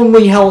the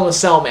only Hell in a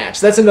Cell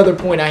match. That's another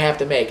point I have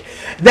to make.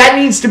 That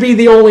needs to be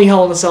the only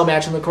Hell in a Cell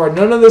match on the card.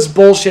 None of this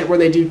bullshit where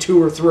they do 2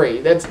 or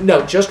 3.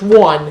 No, just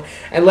one,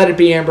 and let it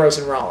be Ambrose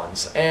and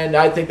Rollins. And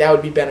I think that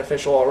would be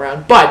beneficial all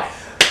around. But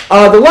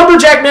the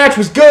Lumberjack match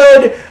was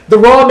good. The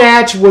Raw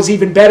match was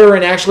even better,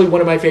 and actually one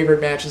of my favorite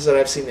matches that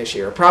I've seen this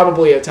year.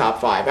 Probably a top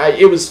 5.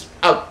 It was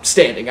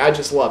outstanding. I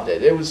just loved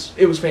it. It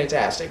was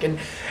fantastic. And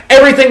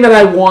everything that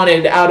I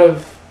wanted out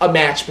of a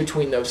match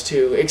between those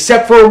two,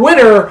 except for a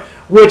winner,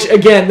 which,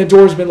 again, the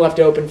door's been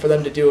left open for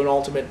them to do an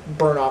ultimate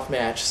burn-off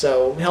match.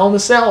 So, Hell in a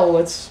Cell,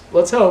 let's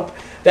hope.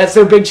 That's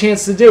their big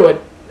chance to do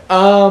it.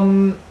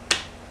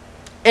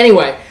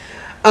 Anyway,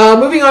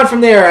 moving on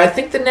from there, I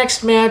think the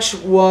next match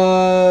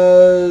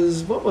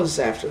was... What was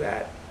after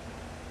that?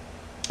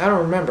 I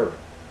don't remember.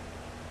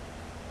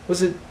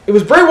 It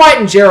was Bray Wyatt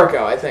and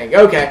Jericho, I think.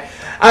 Okay.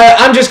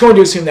 I'm just going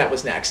to assume that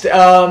was next.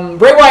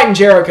 Bray Wyatt and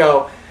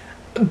Jericho.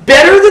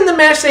 Better than the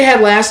match they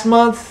had last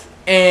month,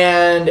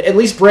 and at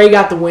least Bray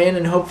got the win,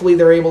 and hopefully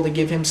they're able to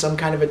give him some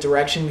kind of a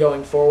direction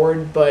going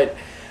forward, but...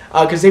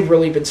 because they've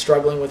really been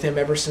struggling with him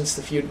ever since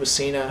the feud with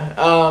Cena.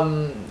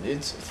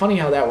 It's funny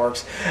how that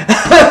works.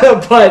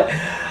 But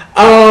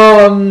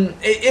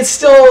it's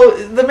still...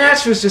 The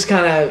match was just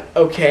kind of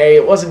okay.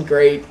 It wasn't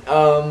great.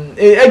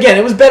 Again,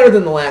 it was better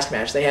than the last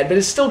match they had, but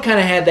it still kind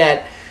of had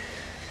that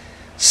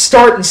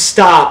start and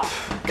stop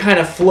kind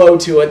of flow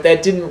to it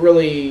that didn't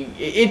really...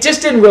 It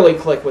just didn't really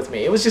click with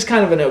me. It was just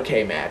kind of an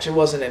okay match. It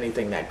wasn't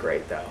anything that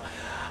great, though.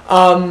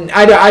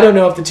 I don't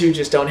know if the two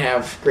just don't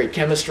have great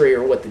chemistry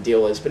or what the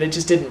deal is, but it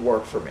just didn't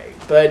work for me.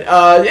 But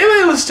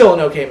it was still an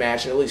okay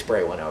match, and at least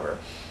Bray went over.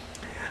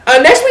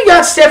 Next we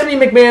got Stephanie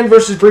McMahon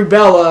versus Brie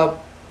Bella,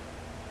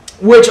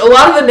 which a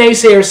lot of the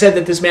naysayers said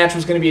that this match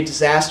was going to be a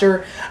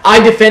disaster.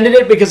 I defended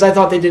it because I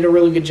thought they did a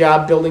really good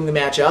job building the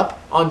match up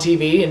on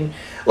TV. And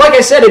like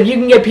I said, if you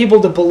can get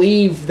people to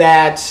believe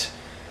that,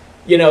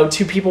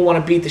 two people want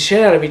to beat the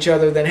shit out of each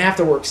other, then half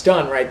the work's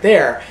done right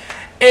there.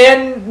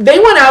 And they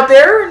went out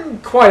there,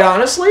 and quite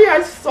honestly,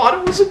 I thought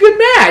it was a good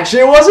match.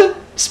 It wasn't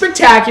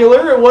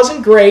spectacular, it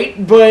wasn't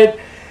great, but,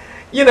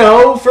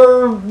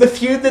 for the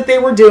feud that they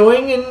were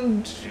doing,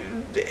 and,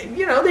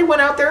 they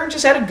went out there and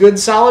just had a good,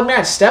 solid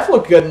match. Steph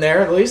looked good in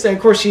there, at least. And,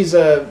 of course, she's,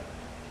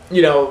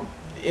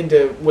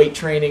 into weight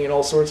training and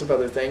all sorts of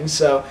other things,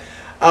 so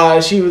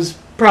she was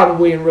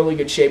probably in really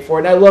good shape for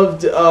it. And I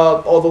loved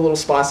all the little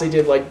spots they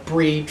did, like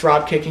Brie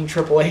drop kicking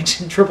Triple H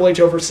and Triple H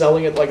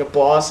overselling it like a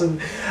boss, and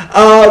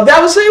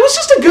it was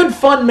just a good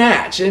fun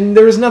match, and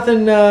there was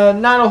nothing,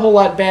 not a whole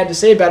lot bad to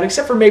say about it,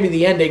 except for maybe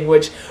the ending,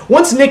 which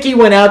once Nikki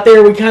went out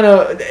there, we kind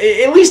of,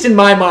 at least in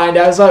my mind,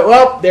 I was like,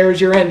 well,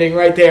 there's your ending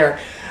right there.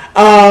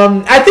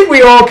 I think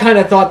we all kind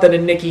of thought that a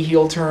Nikki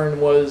heel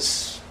turn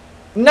was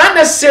not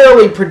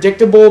necessarily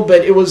predictable,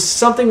 but it was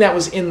something that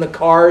was in the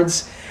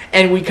cards.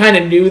 And we kind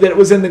of knew that it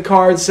was in the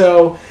cards,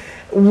 so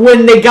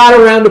when they got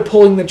around to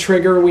pulling the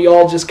trigger, we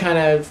all just kind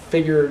of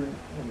figured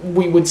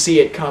we would see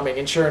it coming,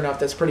 and sure enough,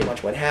 that's pretty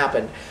much what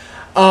happened.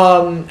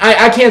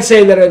 I can't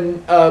say that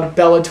a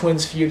Bella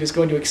Twins feud is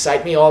going to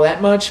excite me all that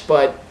much,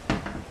 but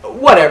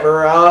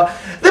whatever.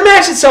 The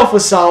match itself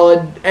was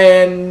solid,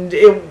 and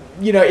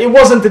it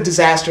wasn't the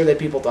disaster that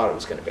people thought it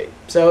was going to be.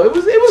 So it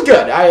was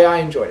good. I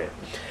enjoyed it.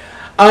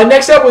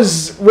 Next up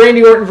was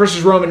Randy Orton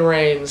versus Roman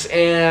Reigns,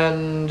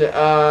 and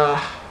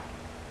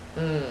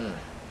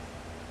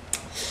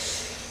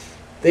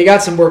they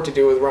got some work to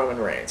do with Roman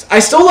Reigns. I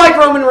still like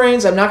Roman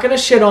Reigns. I'm not going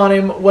to shit on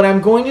him. What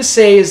I'm going to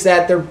say is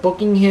that they're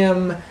booking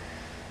him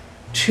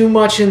too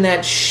much in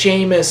that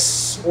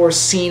Sheamus or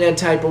Cena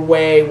type of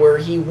way where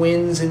he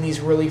wins in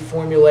these really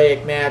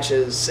formulaic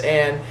matches,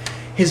 and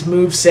his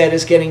moveset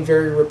is getting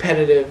very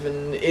repetitive,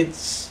 and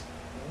it's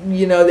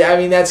I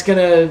mean,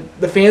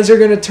 the fans are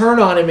gonna turn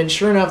on him, and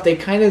sure enough, they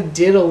kind of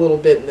did a little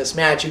bit in this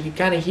match. You could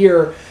kind of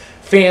hear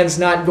fans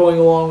not going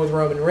along with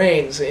Roman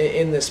Reigns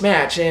in this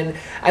match, and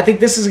I think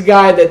this is a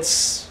guy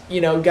that's,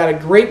 got a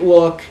great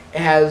look,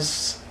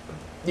 is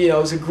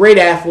a great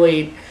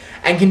athlete,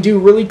 and can do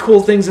really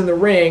cool things in the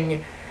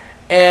ring.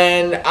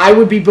 And I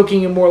would be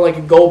booking him more like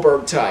a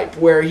Goldberg type,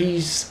 where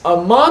he's a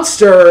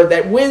monster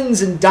that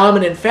wins in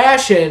dominant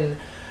fashion,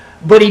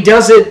 but he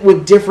does it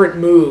with different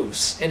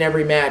moves in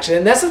every match.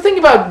 And that's the thing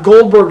about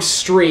Goldberg's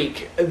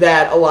streak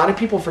that a lot of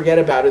people forget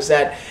about, is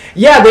that,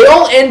 yeah, they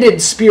all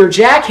ended spear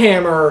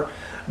jackhammer,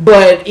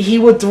 but he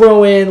would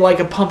throw in like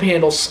a pump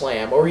handle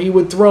slam, or he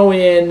would throw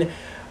in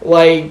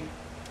like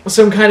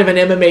some kind of an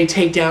MMA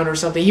takedown or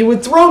something. He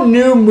would throw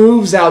new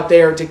moves out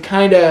there to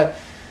kind of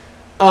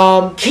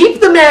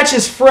keep the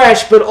matches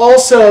fresh, but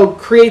also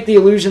create the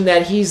illusion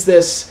that he's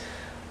this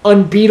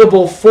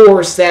unbeatable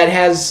force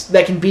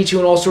that can beat you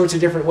in all sorts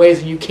of different ways,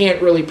 and you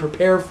can't really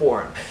prepare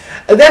for him.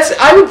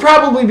 I would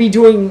probably be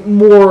doing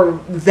more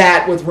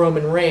that with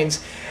Roman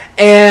Reigns,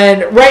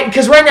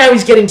 because right now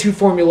he's getting too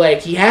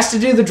formulaic. He has to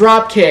do the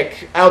drop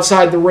kick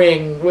outside the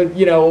ring with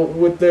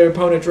the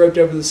opponent roped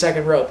over the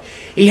second rope.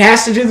 He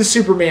has to do the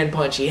Superman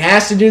punch. He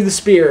has to do the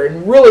spear,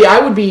 and really,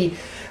 unless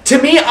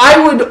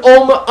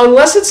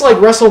it's like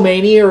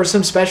WrestleMania or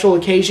some special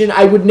occasion,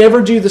 I would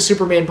never do the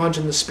Superman punch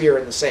and the spear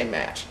in the same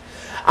match.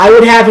 I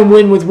would have him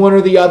win with one or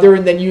the other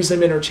and then use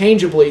them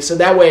interchangeably, so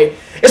that way,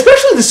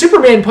 especially the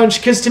Superman punch,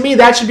 because to me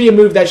that should be a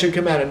move that should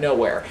come out of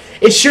nowhere.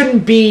 It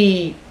shouldn't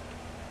be,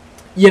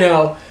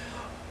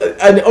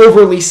 an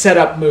overly set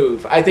up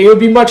move. I think it would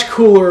be much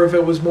cooler if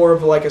it was more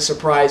of like a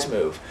surprise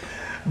move.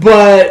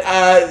 But,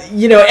 and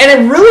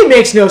it really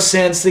makes no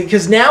sense,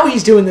 because now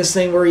he's doing this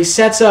thing where he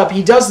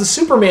does the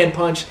Superman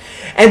punch,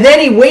 and then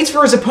he waits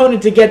for his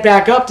opponent to get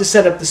back up to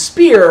set up the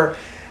spear.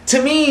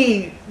 To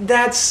me,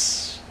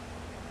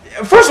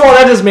 first of all,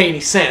 that doesn't make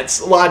any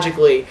sense,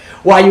 logically,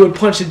 why you would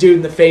punch a dude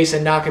in the face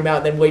and knock him out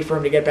and then wait for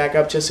him to get back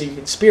up just so you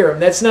can spear him.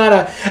 That's not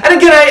and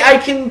again, I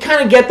can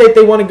kind of get that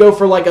they want to go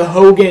for like a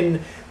Hogan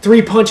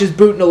 3 punches,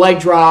 boot, and a leg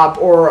drop,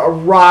 or a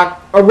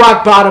rock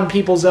bottom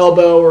people's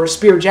elbow, or a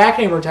spear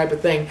jackhammer type of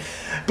thing.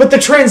 But the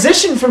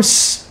transition from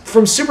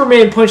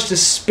Superman punch to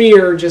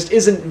spear just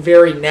isn't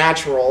very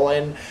natural,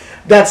 and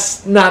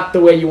that's not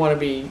the way you want to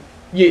be.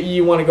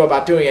 You want to go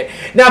about doing it.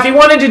 Now, if he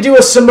wanted to do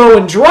a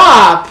Samoan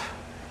drop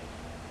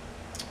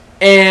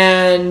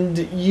and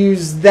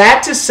use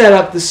that to set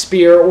up the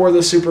spear or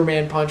the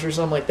Superman punch or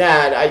something like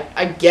that,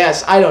 I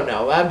guess, I don't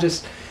know.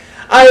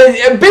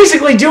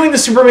 Basically doing the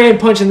Superman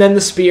punch and then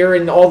the spear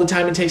and all the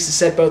time it takes to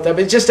set both up,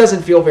 it just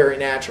doesn't feel very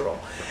natural.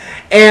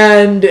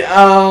 And,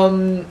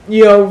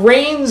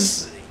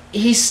 Reigns,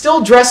 he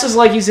still dresses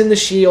like he's in the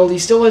Shield. He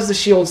still has the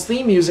Shield's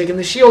theme music, and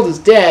the Shield is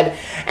dead.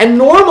 And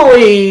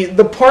normally,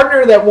 the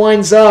partner that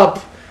winds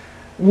up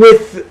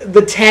with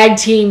the tag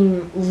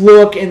team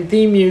look and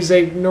theme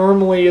music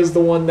normally is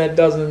the one that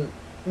doesn't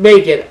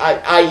make it,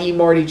 i.e.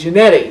 Marty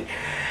Jannetty.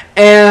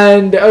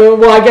 And,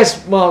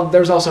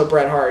 there's also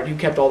Bret Hart, who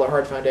kept all the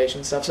Hart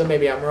Foundation stuff, so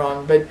maybe I'm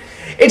wrong. But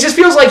it just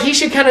feels like he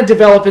should kind of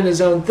develop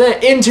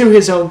into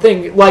his own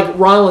thing, like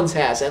Rollins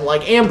has and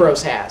like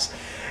Ambrose has.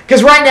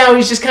 Because right now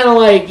he's just kind of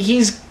like,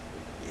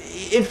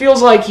 it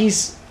feels like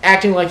he's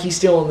acting like he's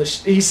still in the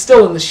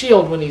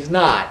Shield when he's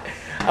not.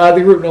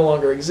 The group no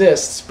longer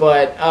exists.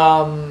 But,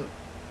 I'm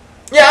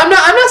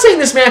not saying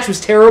this match was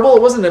terrible.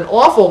 It wasn't an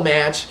awful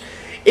match.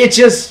 It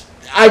just,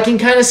 I can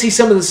kind of see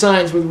some of the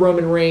signs with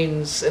Roman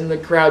Reigns and the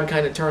crowd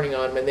kind of turning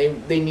on him, and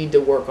they need to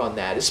work on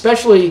that,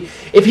 especially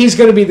if he's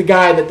going to be the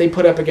guy that they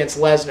put up against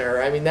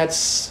Lesnar. I mean,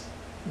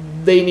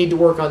 they need to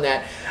work on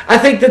that. I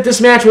think that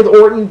this match with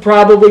Orton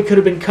probably could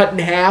have been cut in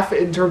half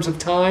in terms of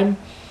time,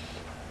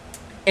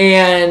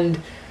 and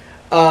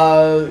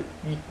do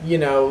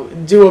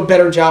a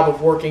better job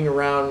of working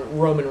around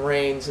Roman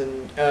Reigns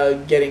and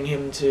getting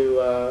him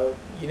to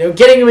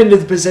getting him into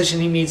the position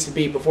he needs to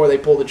be before they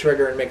pull the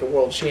trigger and make a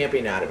world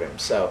champion out of him.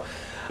 So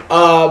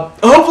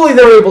hopefully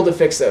they're able to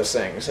fix those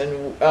things,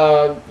 and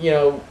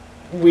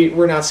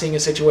we're not seeing a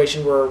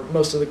situation where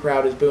most of the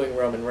crowd is booing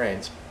Roman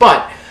Reigns.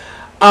 But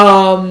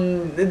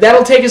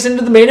that'll take us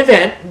into the main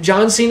event: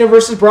 John Cena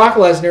versus Brock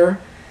Lesnar.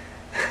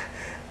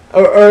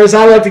 Or as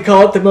I like to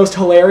call it, the most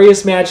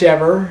hilarious match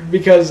ever.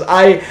 Because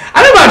I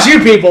don't know about you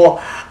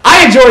people,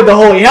 I enjoyed the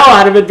holy hell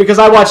out of it because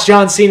I watched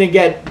John Cena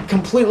get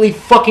completely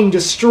fucking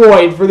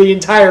destroyed for the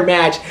entire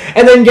match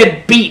and then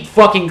get beat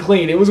fucking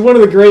clean. It was one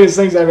of the greatest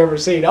things I've ever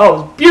seen. Oh, it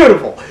was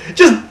beautiful.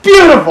 Just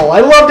beautiful.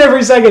 I loved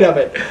every second of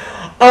it.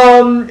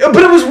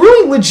 But it was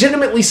really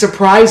legitimately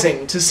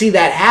surprising to see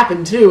that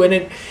happen too. And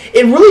it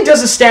really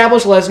does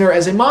establish Lesnar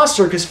as a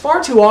monster, because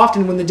far too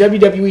often when the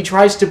WWE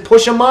tries to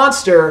push a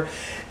monster,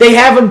 they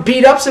have him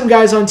beat up some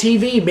guys on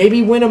TV,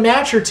 maybe win a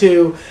match or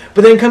two,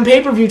 but then come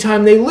pay-per-view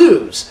time, they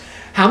lose.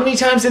 How many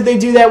times did they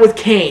do that with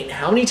Kane?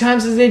 How many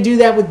times did they do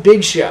that with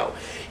Big Show?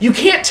 You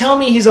can't tell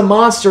me he's a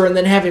monster and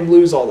then have him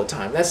lose all the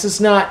time. That's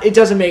just not, it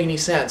doesn't make any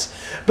sense.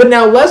 But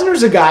now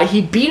Lesnar's a guy,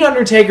 he beat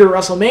Undertaker at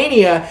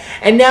WrestleMania,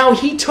 and now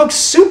he took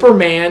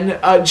Superman,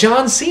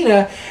 John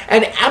Cena,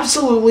 and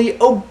absolutely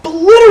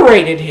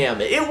obliterated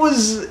him. It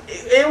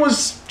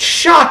was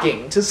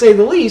shocking, to say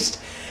the least.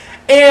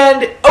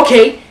 And,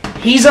 okay,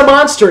 he's a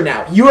monster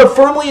now. You have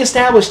firmly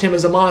established him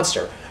as a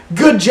monster.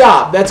 Good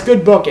job. That's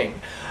good booking.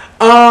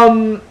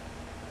 And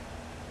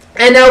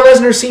now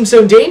Lesnar seems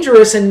so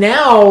dangerous, and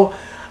now,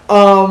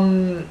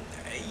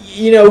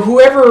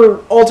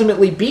 whoever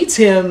ultimately beats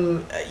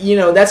him,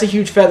 that's a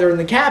huge feather in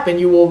the cap, and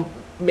you will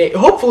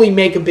hopefully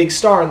make a big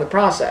star in the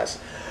process.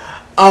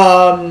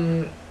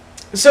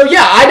 So,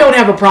 yeah, I don't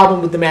have a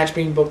problem with the match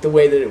being booked the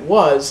way that it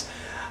was.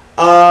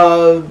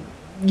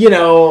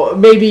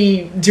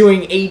 Maybe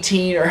doing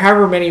 18 or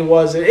however many it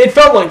was. It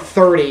felt like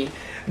 30.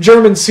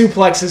 German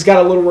suplexes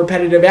got a little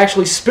repetitive.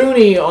 Actually,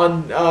 Spoonie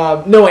on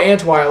Noah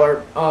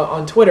Antweiler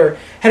on Twitter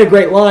had a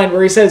great line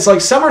where he said it's like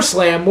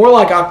SummerSlam, more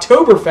like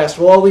Oktoberfest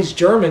with all these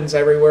Germans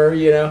everywhere,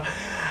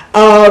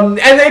 And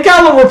it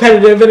got a little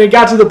repetitive, and it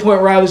got to the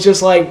point where I was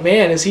just like,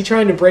 man, is he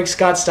trying to break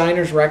Scott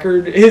Steiner's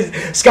record?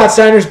 Scott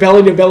Steiner's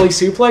belly-to-belly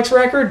suplex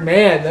record?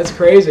 Man, that's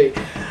crazy.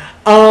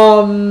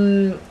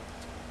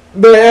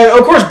 But,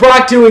 of course,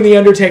 Brock doing the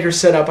Undertaker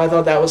setup, I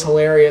thought that was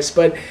hilarious.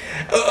 But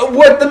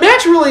what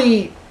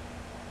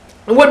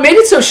made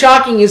it so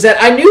shocking is that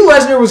I knew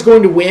Lesnar was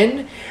going to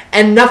win,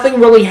 and nothing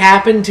really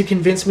happened to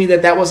convince me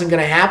that wasn't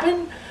going to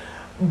happen.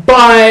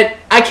 But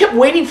I kept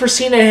waiting for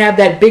Cena to have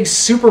that big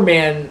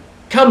Superman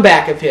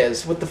comeback of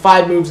his with the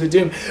 5 moves of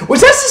doom. Which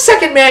that's the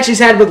second match he's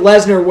had with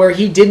Lesnar where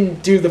he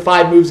didn't do the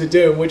 5 moves of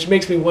doom, which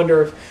makes me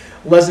wonder if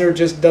Lesnar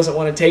just doesn't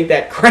want to take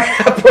that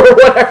crap or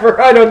whatever.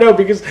 I don't know,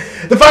 because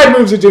the 5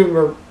 moves of doom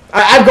are...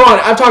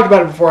 I've talked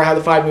about it before, how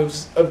the 5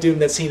 moves of doom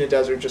that Cena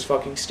does are just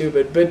fucking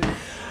stupid. But,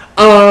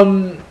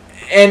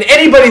 and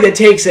anybody that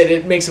takes it,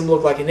 it makes him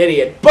look like an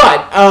idiot.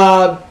 But,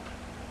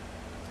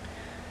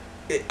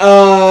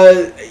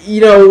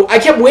 I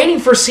kept waiting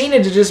for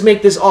Cena to just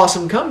make this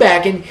awesome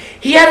comeback, and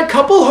he had a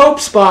couple hope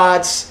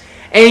spots,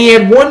 and he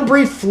had one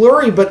brief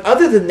flurry, but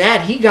other than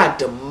that, he got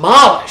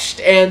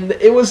demolished, and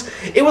it was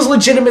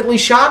legitimately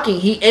shocking.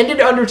 He ended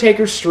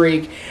Undertaker's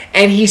streak,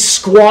 and he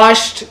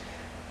squashed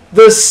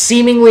the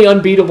seemingly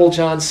unbeatable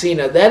John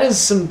Cena. That is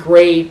some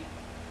great,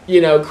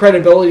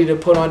 credibility to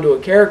put onto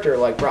a character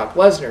like Brock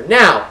Lesnar.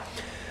 Now,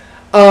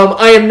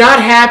 I am not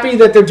happy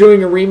that they're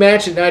doing a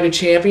rematch at Night of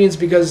Champions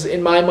because,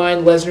 in my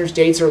mind, Lesnar's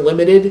dates are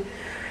limited.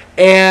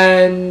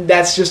 And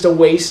that's just a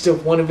waste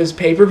of one of his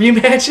pay-per-view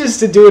matches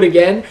to do it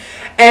again.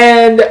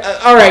 And,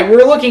 alright,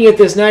 we're looking at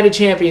this Night of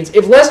Champions.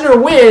 If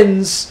Lesnar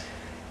wins,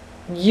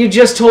 you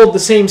just told the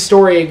same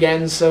story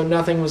again, so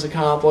nothing was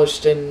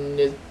accomplished,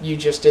 and you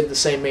just did the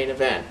same main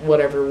event.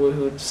 Whatever,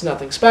 woohoo, it's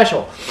nothing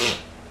special.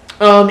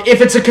 If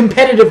it's a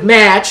competitive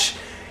match,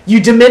 you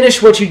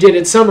diminish what you did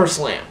at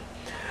SummerSlam.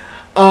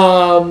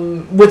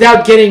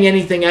 Without getting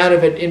anything out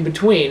of it in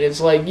between. It's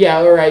like, yeah,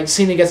 alright,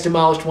 Cena gets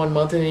demolished one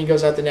month, and then he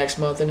goes out the next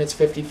month, and it's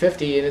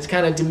 50-50, and it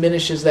kind of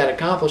diminishes that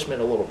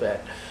accomplishment a little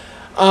bit.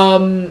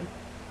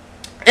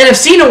 And if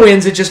Cena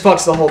wins, it just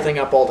fucks the whole thing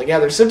up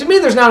altogether. So to me,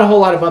 there's not a whole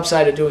lot of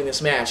upside of doing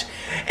this match.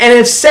 And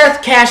if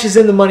Seth cashes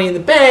in the Money in the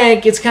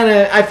Bank, it's kind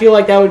of, I feel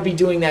like that would be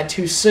doing that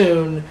too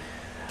soon.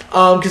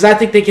 Because I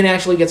think they can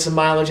actually get some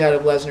mileage out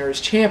of Lesnar as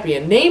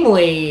champion.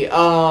 Namely,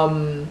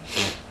 and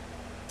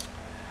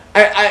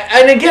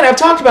again, I've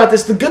talked about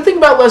this. The good thing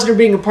about Lesnar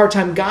being a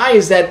part-time guy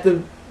is that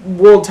the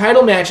world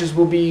title matches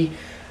will be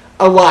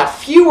a lot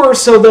fewer,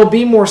 so they'll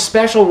be more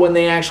special when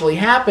they actually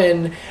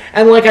happen.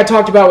 And like I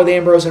talked about with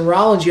Ambrose and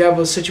Rollins, you have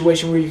a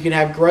situation where you can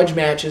have grudge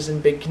matches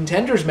and big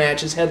contenders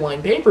matches,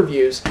 headline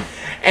pay-per-views.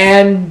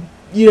 And,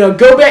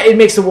 go back, it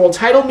makes the world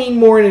title mean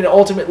more, and it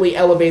ultimately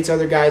elevates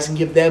other guys and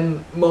give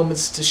them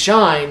moments to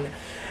shine.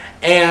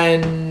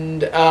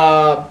 And, it's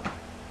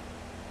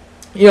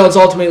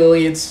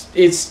ultimately,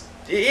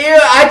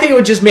 I think it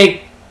would just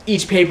make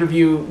each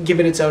pay-per-view, give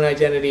it its own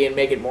identity and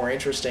make it more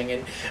interesting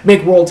and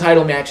make world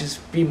title matches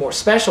be more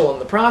special in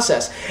the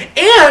process.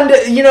 And,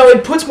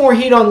 it puts more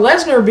heat on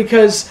Lesnar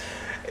because,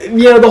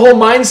 the whole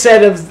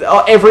mindset of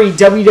every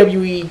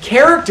WWE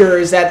character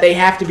is that they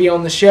have to be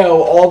on the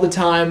show all the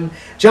time.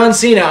 John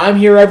Cena, I'm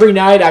here every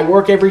night, I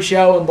work every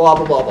show, and blah,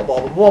 blah, blah, blah,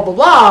 blah, blah, blah,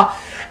 blah.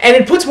 And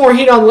it puts more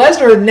heat on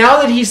Lesnar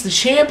now that he's the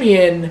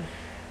champion,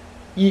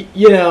 he's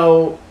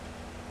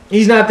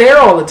not there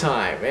all the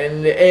time,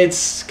 and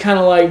it's kind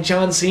of like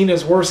John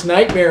Cena's worst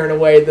nightmare in a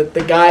way, that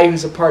the guy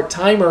who's a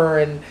part-timer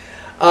and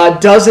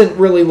doesn't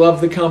really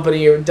love the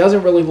company or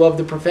doesn't really love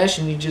the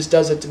profession, he just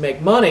does it to make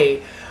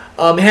money,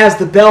 has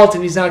the belt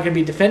and he's not going to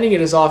be defending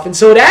it as often.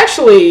 So it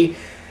actually,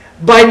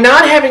 by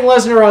not having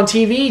Lesnar on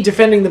TV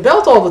defending the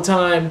belt all the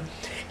time,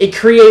 it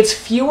creates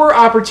fewer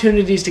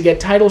opportunities to get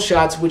title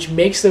shots, which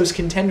makes those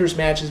contenders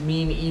matches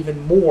mean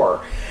even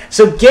more.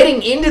 So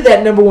getting into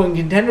that number one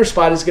contender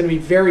spot is going to be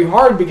very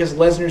hard because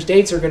Lesnar's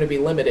dates are going to be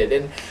limited.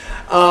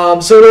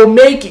 And so it'll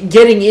make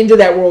getting into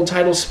that world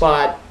title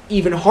spot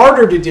even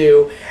harder to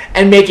do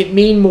and make it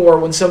mean more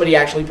when somebody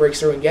actually breaks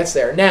through and gets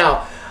there.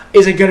 Now,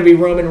 Is it going to be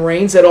Roman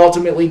Reigns that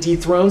ultimately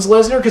dethrones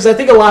Lesnar? Because I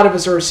think a lot of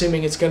us are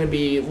assuming it's going to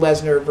be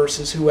Lesnar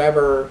versus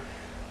whoever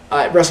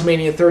at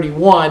WrestleMania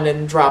 31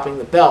 and dropping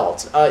the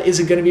belt. Is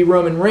it going to be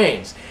Roman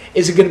Reigns?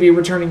 Is it going to be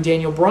returning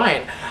Daniel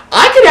Bryan?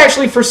 I could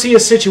actually foresee a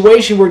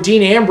situation where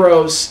Dean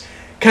Ambrose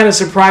kind of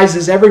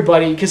surprises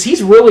everybody because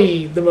he's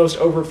really the most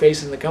over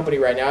face in the company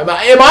right now. Am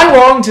I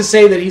wrong to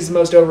say that he's the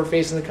most over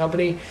face in the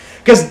company?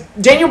 Because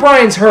Daniel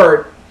Bryan's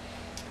hurt,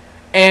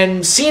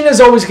 and Cena's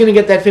always going to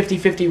get that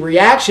 50-50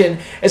 reaction.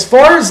 As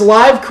far as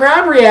live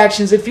crowd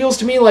reactions, it feels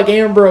to me like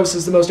Ambrose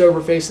is the most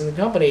over face in the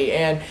company,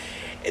 and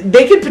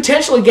they could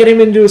potentially get him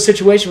into a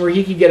situation where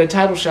he could get a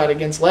title shot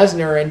against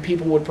Lesnar, and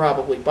people would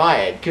probably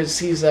buy it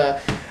because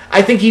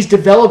I think he's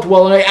developed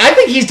well, and I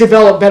think he's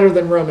developed better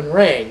than Roman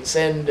Reigns.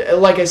 And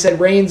like I said,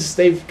 Reigns,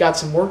 they've got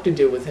some work to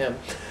do with him.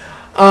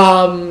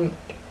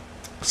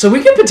 So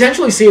we could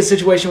potentially see a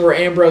situation where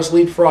Ambrose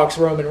leapfrogs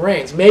Roman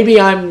Reigns. Maybe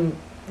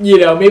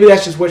maybe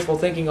that's just wishful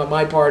thinking on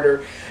my part,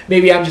 or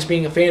maybe I'm just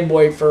being a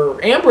fanboy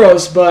for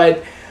Ambrose,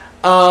 but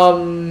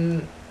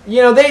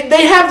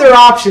they have their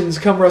options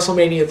come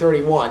WrestleMania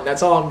 31.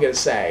 That's all I'm going to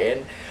say.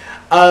 And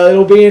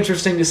it'll be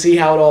interesting to see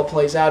how it all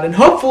plays out. And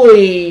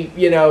hopefully,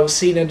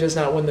 Cena does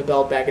not win the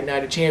belt back at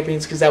Night of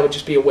Champions, because that would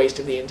just be a waste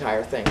of the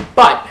entire thing.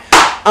 But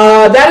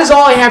that is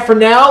all I have for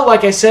now.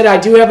 Like I said, I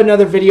do have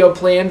another video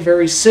planned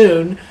very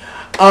soon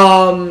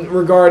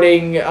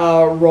regarding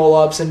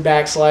roll-ups and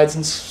backslides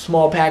and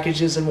small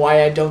packages and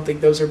why I don't think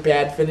those are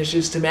bad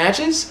finishes to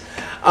matches.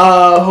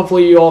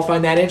 Hopefully you all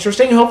find that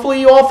interesting. Hopefully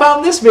you all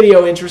found this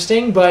video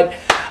interesting. But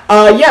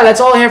yeah,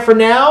 that's all I have for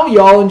now.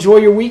 You all enjoy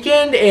your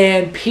weekend,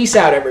 and peace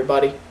out,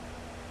 everybody.